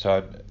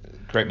 So,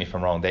 correct me if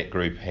I'm wrong, that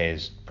group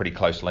has pretty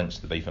close links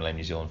to the Beef and Lamb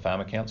New Zealand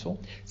Farmer Council?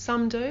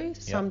 Some do,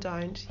 some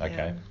don't.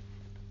 Okay.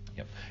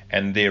 Yep.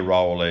 And their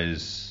role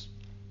is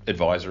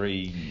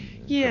advisory,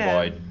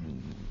 provide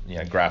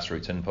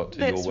grassroots input to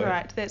your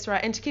work. That's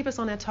right. And to keep us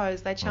on our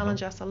toes, they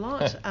challenge us a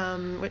lot,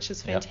 which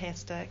is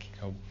fantastic.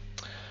 Cool.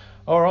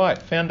 All right,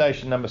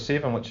 foundation number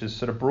 7, which is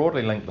sort of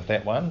broadly linked with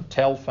that one,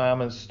 tell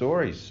farmers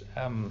stories.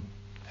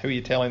 Who are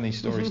you telling these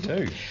stories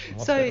to?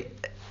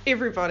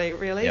 Everybody,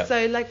 really. Yep.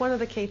 So, like, one of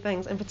the key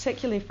things, and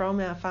particularly from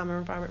our Farmer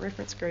Environment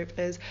Reference Group,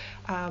 is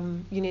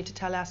you need to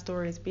tell our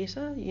stories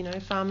better.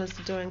 Farmers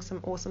are doing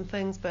some awesome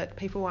things, but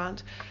people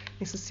aren't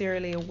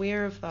necessarily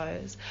aware of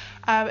those.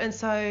 And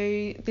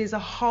so there's a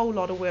whole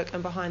lot of work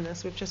in behind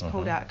this. We've just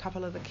pulled out a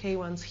couple of the key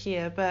ones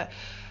here, but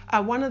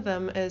One of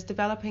them is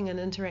developing an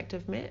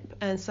interactive map,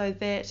 and so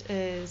that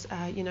is,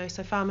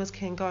 so farmers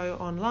can go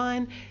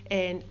online,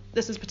 and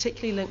this is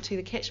particularly linked to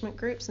the catchment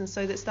groups, and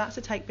so that starts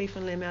to take beef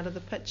and lamb out of the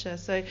picture.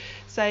 So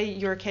say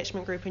you're a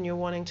catchment group and you're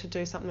wanting to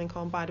do something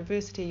on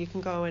biodiversity, you can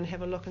go and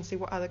have a look and see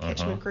what other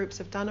catchment groups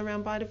have done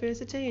around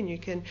biodiversity, and you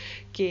can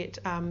get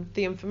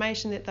the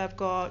information that they've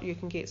got, you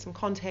can get some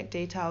contact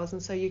details,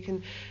 and so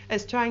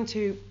it's trying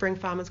to bring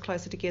farmers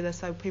closer together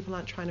so people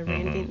aren't trying to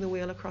reinvent the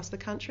wheel across the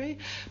country.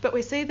 But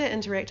we see that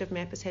interactive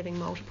map as having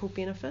multiple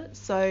benefits.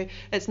 So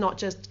it's not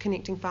just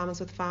connecting farmers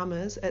with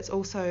farmers, it's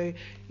also,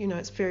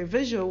 it's very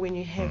visual when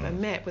you have a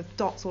map with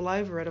dots all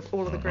over it of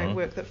all of the great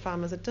work that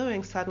farmers are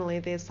doing. Suddenly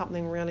there's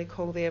something really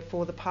cool there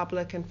for the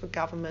public and for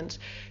government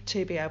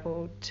to be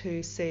able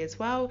to see as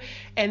well.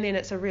 And then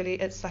it's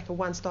like a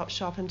one-stop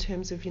shop in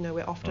terms of,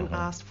 we're often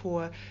asked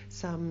for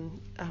some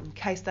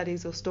case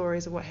studies or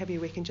stories or what have you.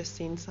 We can just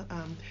send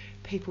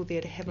people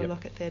there to have a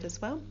look at that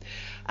as well.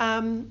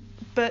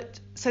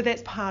 So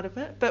that's part of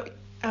it. But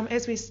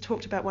as we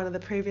talked about one of the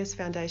previous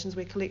foundations,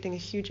 we're collecting a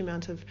huge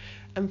amount of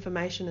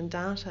information and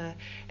data,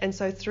 and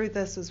so through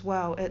this as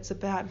well, it's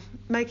about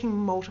making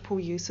multiple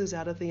uses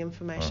out of the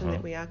information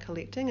that we are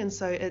collecting, and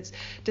so it's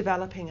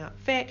developing up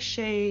fact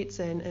sheets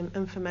and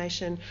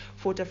information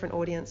for different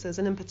audiences,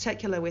 and in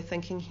particular we're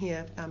thinking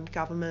here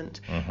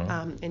government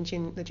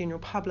and the general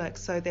public,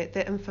 so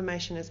that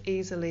information is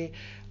easily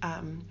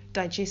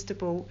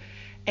digestible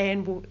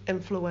and will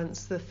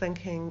influence the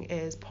thinking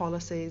as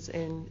policies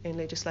and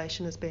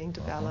legislation is being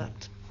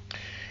developed.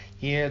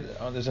 Yeah,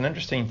 there's an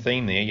interesting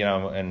theme there,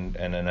 and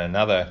in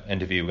another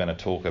interview we're going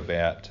to talk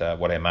about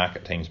what our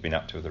market team's been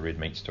up to with the red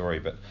meat story,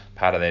 but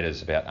part of that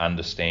is about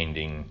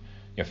understanding,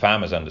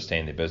 farmers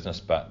understand their business,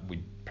 but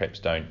we perhaps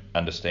don't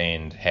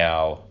understand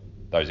how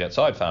those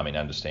outside farming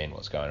understand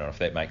what's going on, if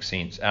that makes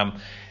sense.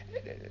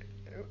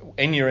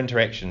 In your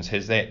interactions,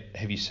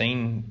 have you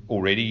seen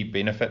already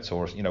benefits,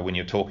 or when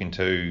you're talking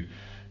to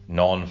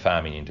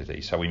non-farming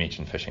entities? So we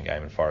mentioned Fish and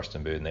Game and Forest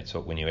and Bird, and that's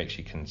when you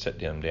actually can sit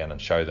them down and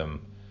show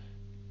them.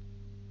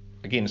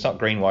 Again, it's not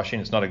greenwashing,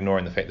 it's not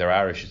ignoring the fact there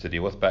are issues to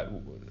deal with, but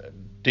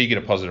do you get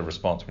a positive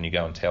response when you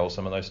go and tell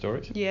some of those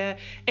stories? Yeah,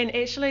 and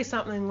actually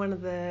one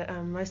of the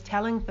most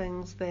telling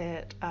things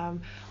that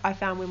I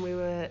found when we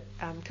were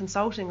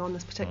consulting on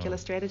this particular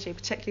strategy,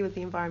 particularly with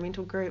the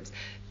environmental groups,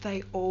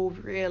 they all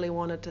really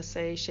wanted to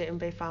see sheep and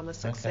beef farmers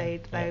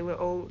succeed. They were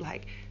all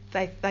like,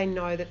 they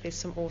know that there's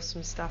some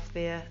awesome stuff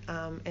there,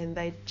 and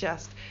they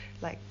just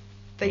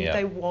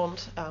they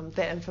want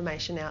that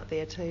information out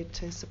there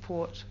to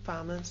support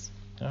farmers.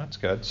 Oh, that's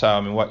good.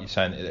 So what you're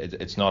saying,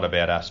 it's not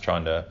about us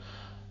trying to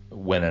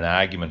win an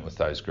argument with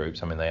those groups.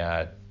 They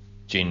are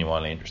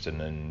genuinely interested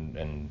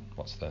in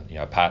what's the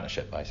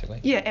partnership basically.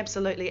 Yeah,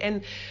 absolutely.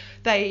 And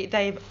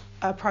they've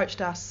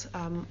approached us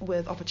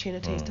with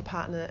opportunities to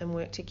partner and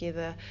work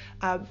together.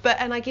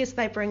 And I guess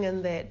they bring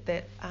in that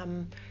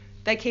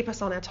they keep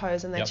us on our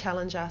toes and they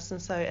challenge us.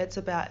 And so it's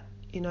about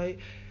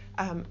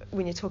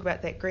when you talk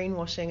about that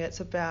greenwashing, it's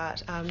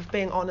about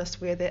being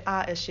honest where there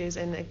are issues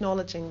and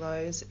acknowledging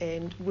those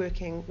and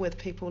working with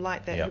people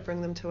like that who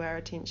bring them to our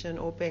attention,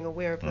 or being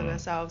aware of them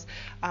ourselves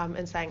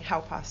and saying,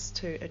 help us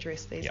to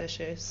address these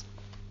issues.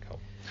 Cool.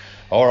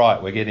 All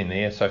right, we're getting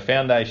there. So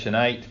Foundation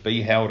 8,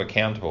 be held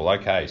accountable.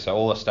 Okay, so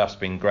all this stuff's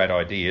been great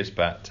ideas,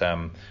 but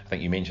I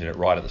think you mentioned it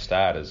right at the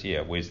start is,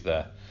 where's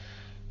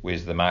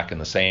the mark in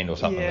the sand or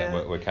something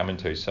that we're coming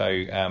to.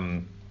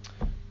 So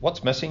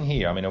what's missing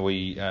here? Are we...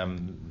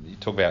 you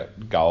talk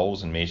about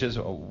goals and measures.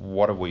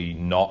 What have we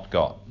not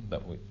got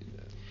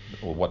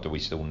or what do we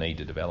still need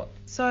to develop?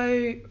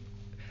 So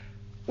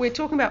we're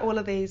talking about all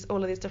of these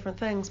different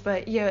things,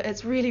 but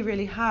it's really,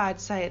 really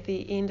hard. Say at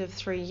the end of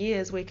 3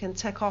 years, we can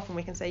tick off and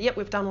we can say, yep,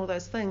 we've done all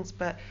those things,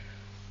 but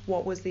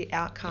what was the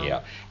outcome?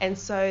 Yeah. And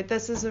so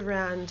this is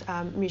around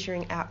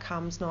measuring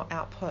outcomes, not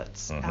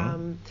outputs,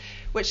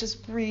 which is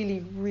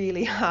really,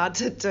 really hard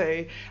to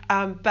do.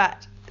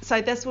 So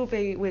this will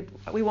be,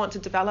 we want to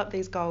develop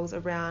these goals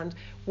around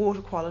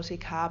water quality,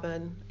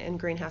 carbon and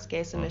greenhouse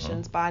gas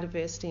emissions,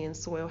 biodiversity and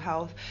soil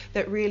health,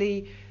 that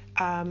really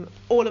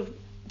all of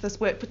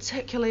this work,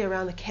 particularly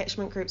around the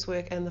catchment groups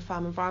work and the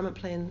farm environment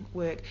plan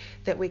work,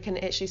 that we can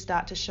actually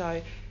start to show,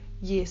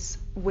 yes,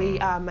 we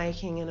are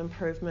making an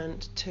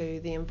improvement to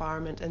the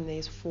environment in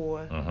these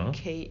 4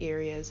 key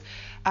areas.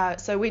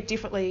 So we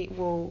definitely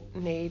will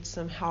need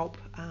some help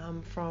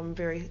from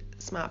very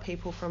smart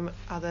people from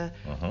other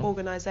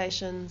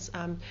organisations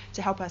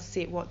to help us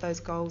set what those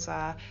goals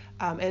are.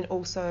 And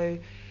also,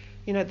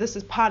 this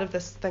is part of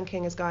this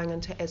thinking is going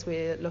into as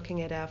we're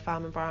looking at our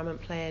farm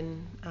environment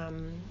plan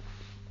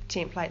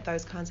template,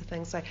 those kinds of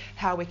things. So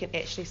how we can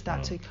actually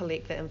start to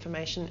collect the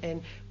information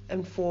and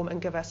inform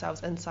and give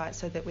ourselves insights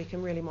so that we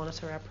can really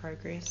monitor our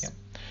progress. Yep.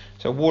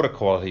 So water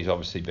quality's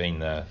obviously been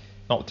not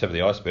the tip of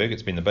the iceberg,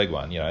 it's been the big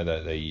one,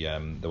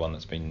 the one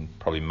that's been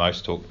probably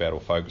most talked about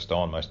or focused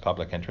on, most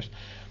public interest.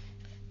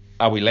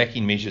 Are we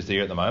lacking measures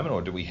there at the moment,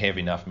 or do we have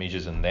enough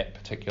measures in that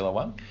particular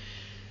one?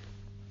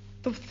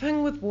 The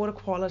thing with water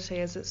quality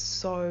is it's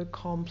so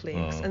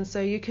complex, and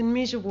so you can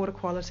measure water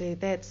quality.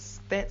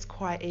 That's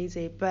quite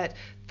easy, but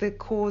the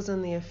cause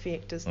and the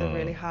effect is the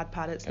really hard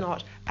part. It's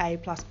not A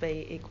plus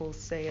B equals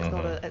C.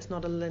 It's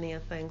not a linear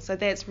thing. So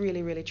that's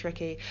really, really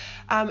tricky.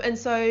 And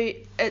so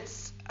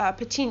it's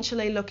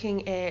potentially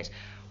looking at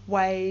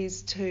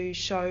ways to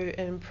show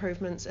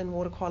improvements in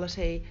water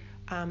quality.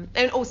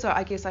 And also,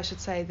 I guess I should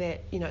say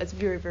that, it's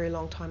very, very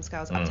long time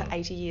scales, up to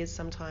 80 years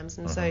sometimes.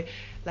 And so,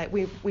 like,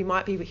 we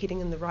might be heading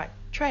in the right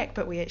track,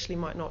 but we actually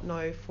might not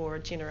know for a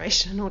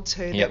generation or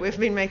two that we've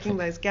been making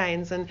those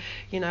gains. And,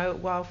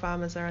 while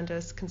farmers are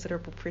under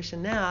considerable pressure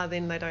now,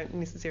 then they don't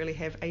necessarily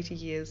have 80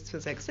 years to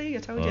say, see, I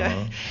told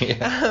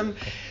you.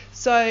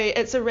 So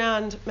it's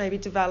around maybe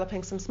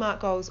developing some SMART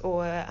goals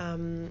or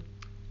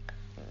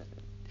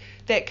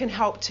that can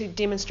help to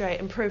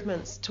demonstrate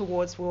improvements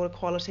towards water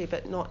quality,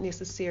 but not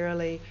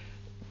necessarily,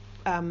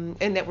 and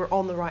that we're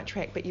on the right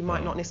track, but you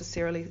might not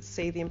necessarily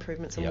see the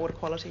improvements in water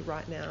quality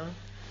right now.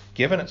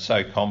 Given it's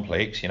so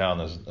complex, and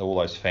there's all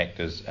those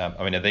factors,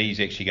 are these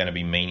actually going to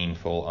be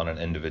meaningful on an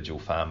individual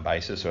farm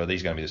basis, or are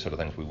these going to be the sort of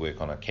things we work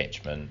on a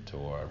catchment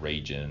or a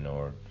region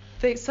or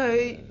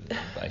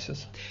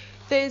basis?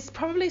 There's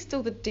probably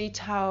still the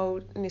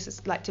detail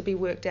to be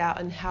worked out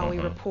and how we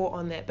report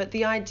on that. But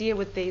the idea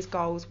with these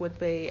goals would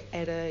be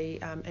at a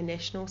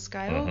national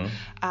scale.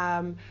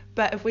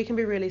 But if we can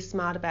be really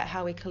smart about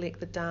how we collect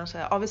the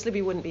data, obviously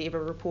we wouldn't be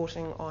ever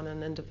reporting on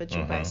an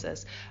individual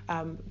basis,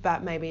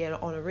 but maybe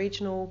on a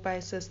regional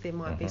basis there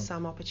might be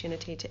some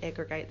opportunity to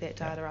aggregate that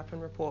data up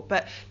and report.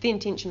 But the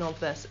intention of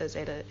this is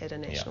at a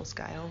national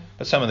scale.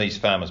 But some of these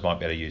farmers might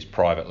be able to use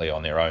privately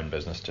on their own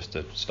business just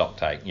to stock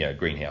take,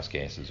 greenhouse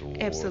gases or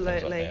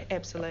Absolutely. Like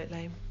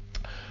Absolutely.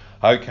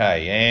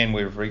 Okay, and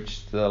we've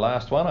reached the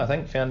last one, I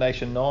think,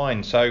 Foundation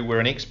 9. So we're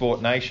an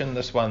export nation.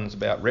 This one's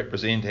about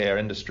represent our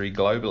industry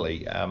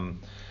globally.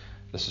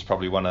 This is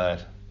probably one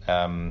of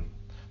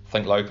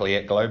think locally,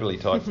 act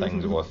globally type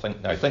things, or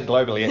think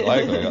globally, act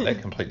locally. I got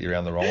that completely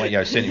around the wrong way.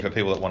 Certainly for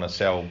people that want to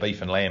sell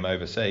beef and lamb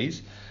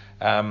overseas.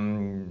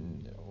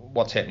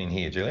 What's happening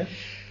here, Julia?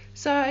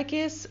 So I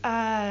guess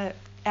our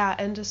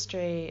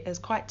industry is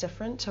quite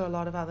different to a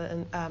lot of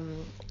other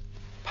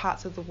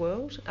parts of the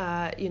world.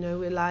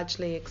 We're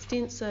largely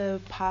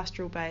extensive,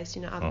 pastoral based.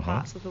 Other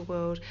parts of the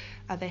world,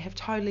 they have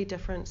totally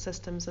different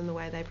systems in the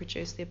way they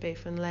produce their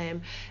beef and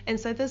lamb. And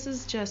so this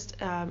is just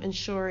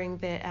ensuring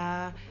that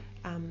our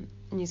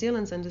New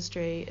Zealand's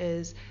industry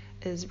is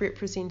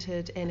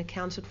represented and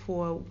accounted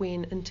for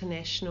when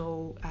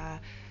international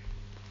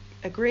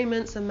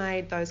agreements are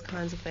made, those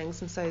kinds of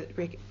things, and so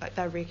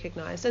they're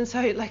recognised. And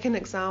so, like, an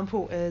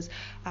example is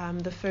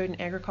the Food and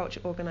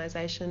Agriculture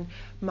Organisation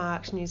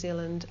marked New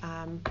Zealand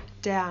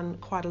down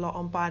quite a lot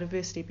on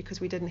biodiversity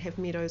because we didn't have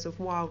meadows of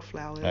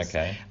wildflowers,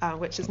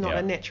 which is not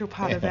a natural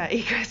part of our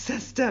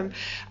ecosystem.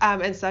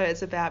 And so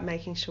it's about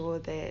making sure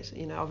that,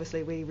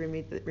 obviously we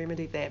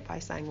remedy that by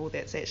saying, well,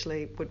 that's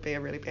actually would be a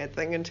really bad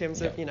thing in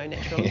terms of,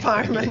 natural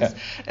environments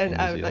and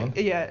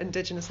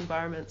indigenous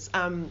environments.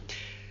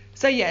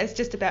 So it's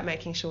just about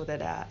making sure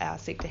that our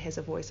sector has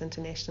a voice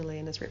internationally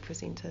and is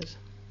represented.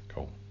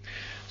 Cool.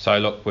 So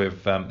look,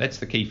 we've that's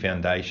the key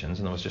foundations,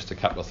 and there was just a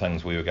couple of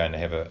things we were going to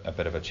have a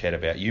bit of a chat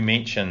about. You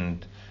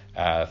mentioned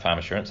farm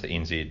assurance, the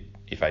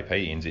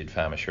NZ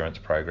Farm Assurance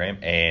Program,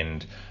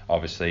 and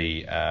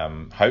obviously,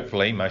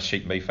 hopefully, most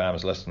sheep and beef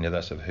farmers listening to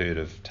this have heard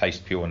of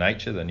Taste Pure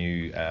Nature, the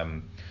new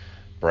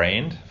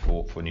brand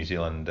for New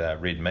Zealand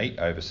red meat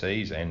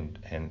overseas and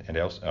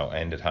else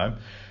and at home.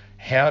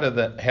 How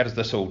does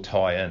this all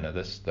tie in?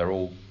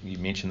 You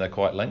mentioned they're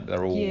quite linked.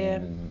 They're all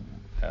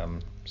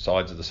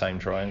sides of the same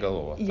triangle,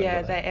 or they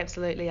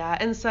absolutely are.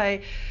 And so,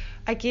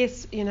 I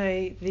guess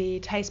the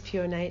Taste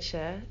Pure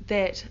Nature,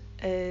 that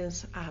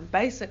is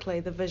basically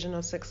the vision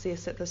of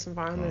success that this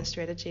environmental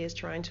strategy is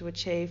trying to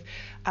achieve.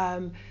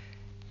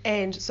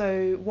 And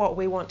so what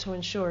we want to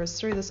ensure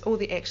is all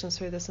the actions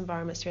through this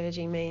environment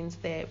strategy means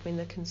that when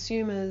the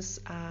consumers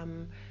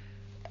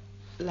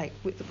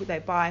they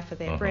buy for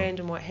their brand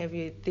and what have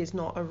you, there's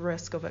not a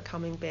risk of it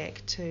coming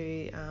back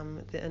to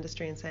the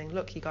industry and saying,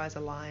 look, you guys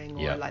are lying,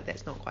 or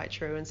that's not quite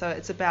true. And so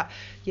it's about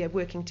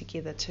working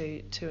together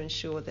to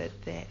ensure that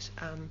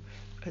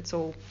it's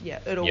all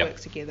it all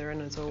works together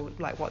and it's all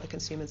like what the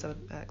consumers are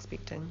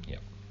expecting.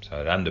 So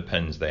it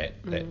underpins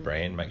that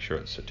brand, make sure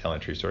it's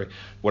telling a true story.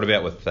 What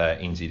about with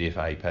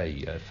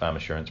NZFAP, Farm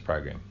Assurance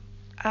Program?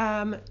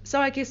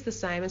 So I guess the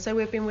same, and so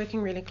we've been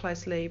working really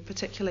closely,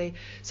 particularly,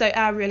 so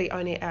our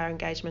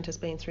engagement has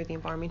been through the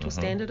environmental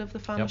standard of the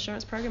Farm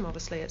Assurance Program.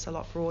 Obviously it's a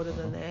lot broader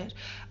than that,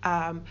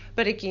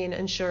 but again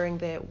ensuring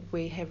that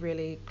we have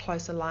really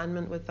close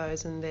alignment with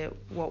those and that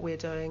what we're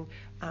doing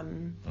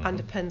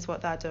underpins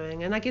what they're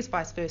doing, and I guess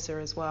vice versa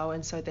as well,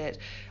 and so that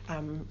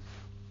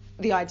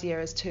the idea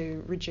is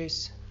to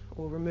reduce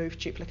or remove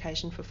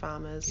duplication for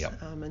farmers,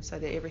 and so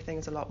that everything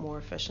is a lot more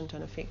efficient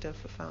and effective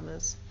for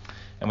farmers.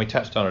 And we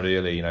touched on it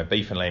earlier,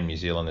 Beef and Lamb New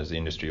Zealand as the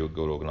industry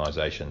good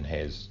organisation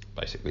has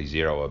basically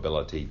zero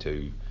ability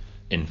to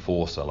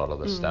enforce a lot of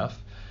this stuff.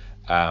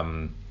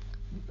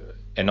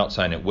 and not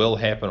saying it will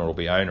happen or will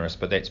be onerous,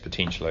 but that's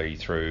potentially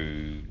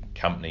through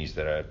companies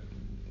that are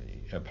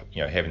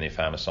having their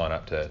farmers sign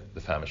up to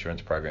the farm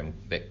assurance program.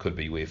 That could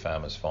be where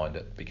farmers find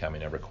it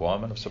becoming a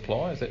requirement of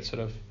supply. Is that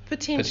sort of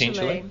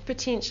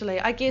potentially?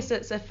 I guess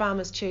it's if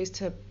farmers choose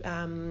to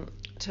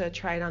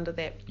trade under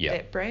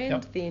that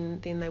brand,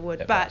 then they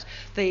would. But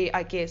the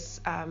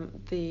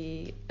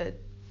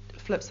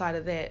flip side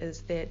of that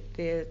is that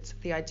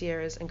the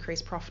idea is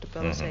increased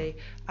profitability.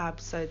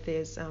 So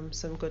there's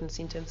some good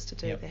incentives to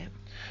do that.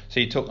 So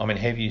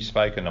have you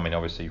spoken?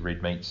 Obviously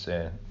Red Meat's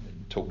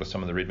talked with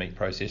some of the red meat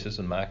processors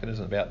and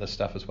marketers about this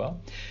stuff as well?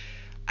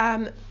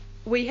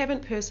 We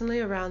haven't personally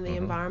around the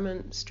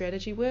environment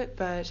strategy work,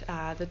 but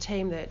the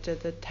team that did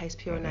the Taste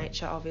Pure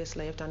Nature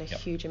obviously have done a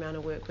huge amount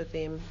of work with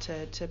them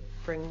to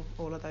bring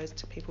all of those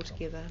people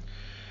together.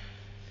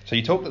 So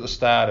you talked at the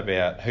start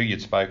about who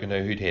you'd spoken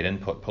to, who'd had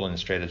input pulling the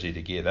strategy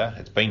together.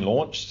 It's been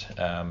launched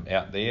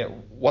out there.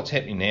 What's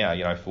happening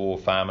now, for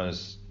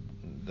farmers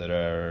that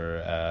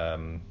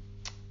are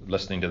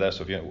listening to this?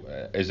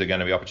 Is there going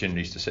to be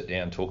opportunities to sit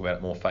down and talk about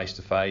it more face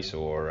to face,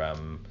 or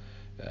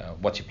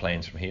what's your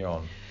plans from here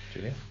on,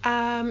 Julia?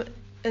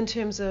 In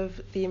terms of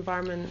the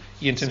environment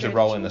in terms of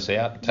rolling this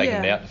out,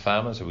 taking it out to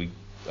farmers,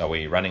 are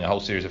we running a whole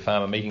series of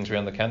farmer meetings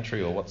around the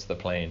country, or what's the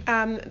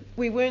plan?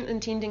 We weren't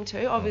intending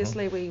to.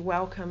 Obviously we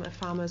welcome if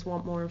farmers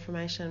want more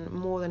information,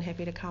 more than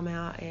happy to come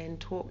out and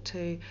talk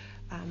to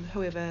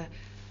whoever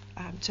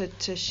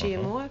to share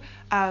more.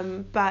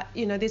 But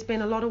there's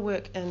been a lot of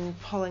work in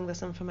pulling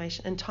this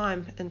information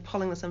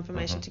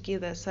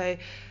together. So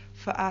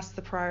for us,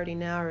 the priority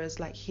now is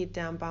like head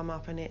down, bum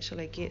up, and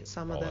actually get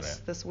some of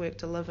this work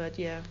delivered.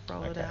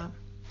 Roll it out.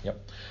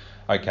 Yep.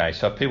 Okay,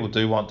 so if people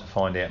do want to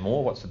find out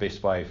more, what's the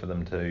best way for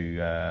them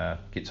to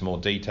get some more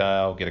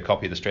detail, get a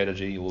copy of the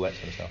strategy, all that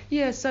sort of stuff?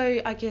 Yeah, so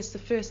I guess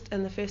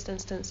in the first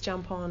instance,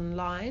 jump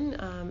online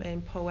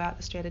and pull out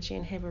the strategy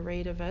and have a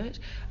read of it.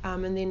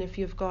 And then if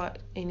you've got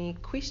any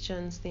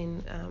questions,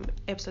 then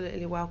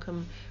absolutely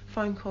welcome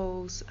phone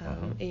calls,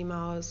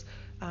 emails.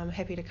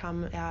 Happy to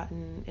come out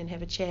and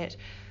have a chat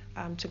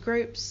to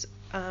groups.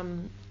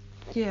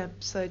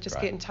 So just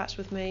get in touch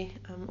with me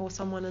or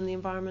someone in the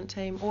environment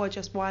team, or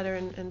just wider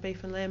in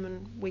beef and lamb,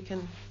 and we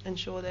can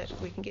ensure that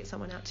we can get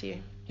someone out to you.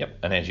 Yep,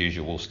 and as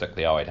usual, we'll stick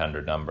the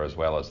 0800 number as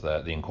well as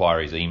the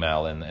inquiries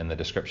email in the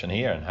description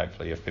here, and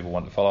hopefully if people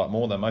want to follow up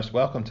more, they're most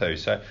welcome to.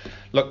 So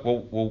look,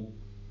 we'll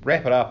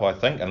wrap it up, I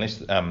think,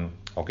 unless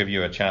I'll give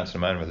you a chance in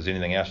a moment if there's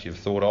anything else you've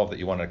thought of that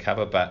you want to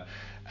cover, but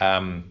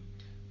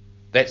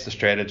that's the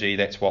strategy,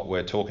 that's what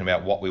we're talking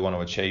about, what we want to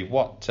achieve.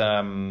 What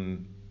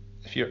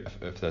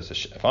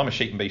if I'm a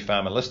sheep and beef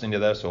farmer listening to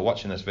this or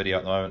watching this video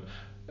at the moment,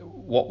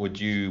 what would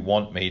you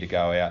want me to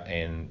go out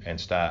and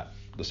start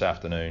this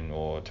afternoon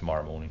or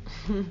tomorrow morning?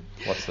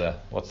 What's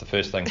the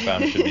first thing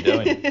farmers should be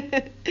doing?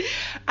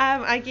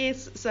 I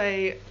guess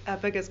so. Our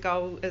biggest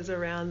goal is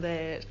around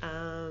that.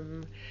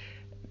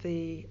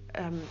 The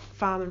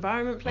farm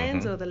environment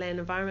plans or the land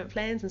environment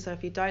plans, and so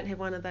if you don't have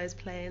one of those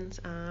plans,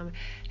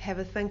 have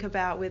a think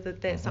about whether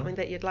that's something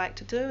that you'd like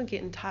to do, and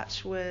get in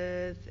touch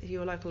with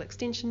your local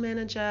extension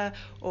manager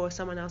or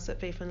someone else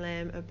at Beef and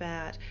Lamb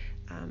about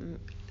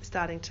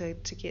starting to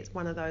get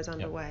one of those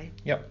underway.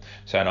 Yep.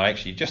 So, and I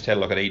actually just had a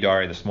look at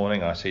eDiary this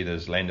morning. I see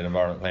there's land and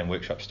environment plan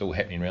workshops still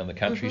happening around the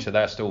country, so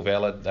they're still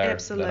valid. They're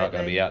not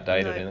going to be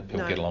outdated, and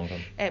people get along to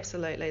them.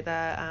 Absolutely.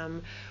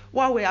 They're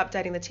while we're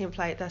updating the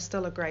template, they're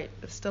still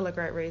a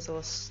great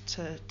resource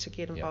to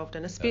get involved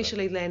in,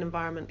 especially land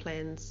environment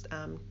plans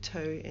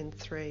 2 and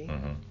 3.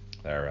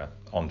 They're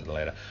onto the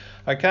ladder.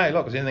 Okay,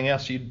 look, is there anything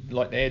else you'd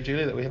like to add,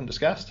 Julia, that we haven't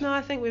discussed? No,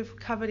 I think we've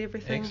covered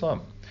everything.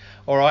 Excellent.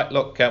 All right,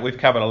 look, we've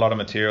covered a lot of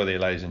material there,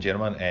 ladies and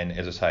gentlemen, and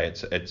as I say,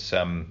 it's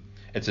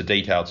a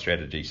detailed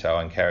strategy, so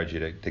I encourage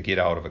you to get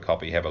a hold of a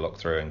copy, have a look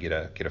through, and get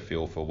a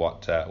feel for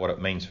what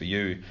it means for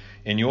you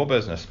in your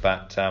business.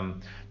 But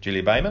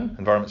Julia Bayman,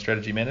 Environment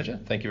Strategy Manager,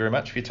 thank you very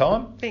much for your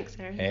time. Thanks,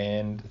 Harry.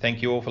 And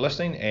thank you all for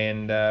listening,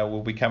 and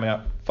we'll be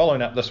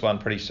following up this one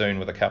pretty soon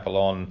with a couple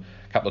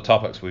of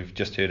topics we've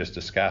just heard us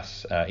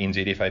discuss,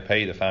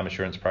 NZFAP, the Farm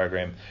Assurance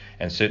Program,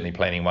 and certainly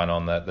planning one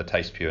on the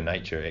Taste Pure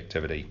Nature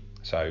activity.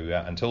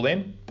 So until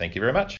then, thank you very much.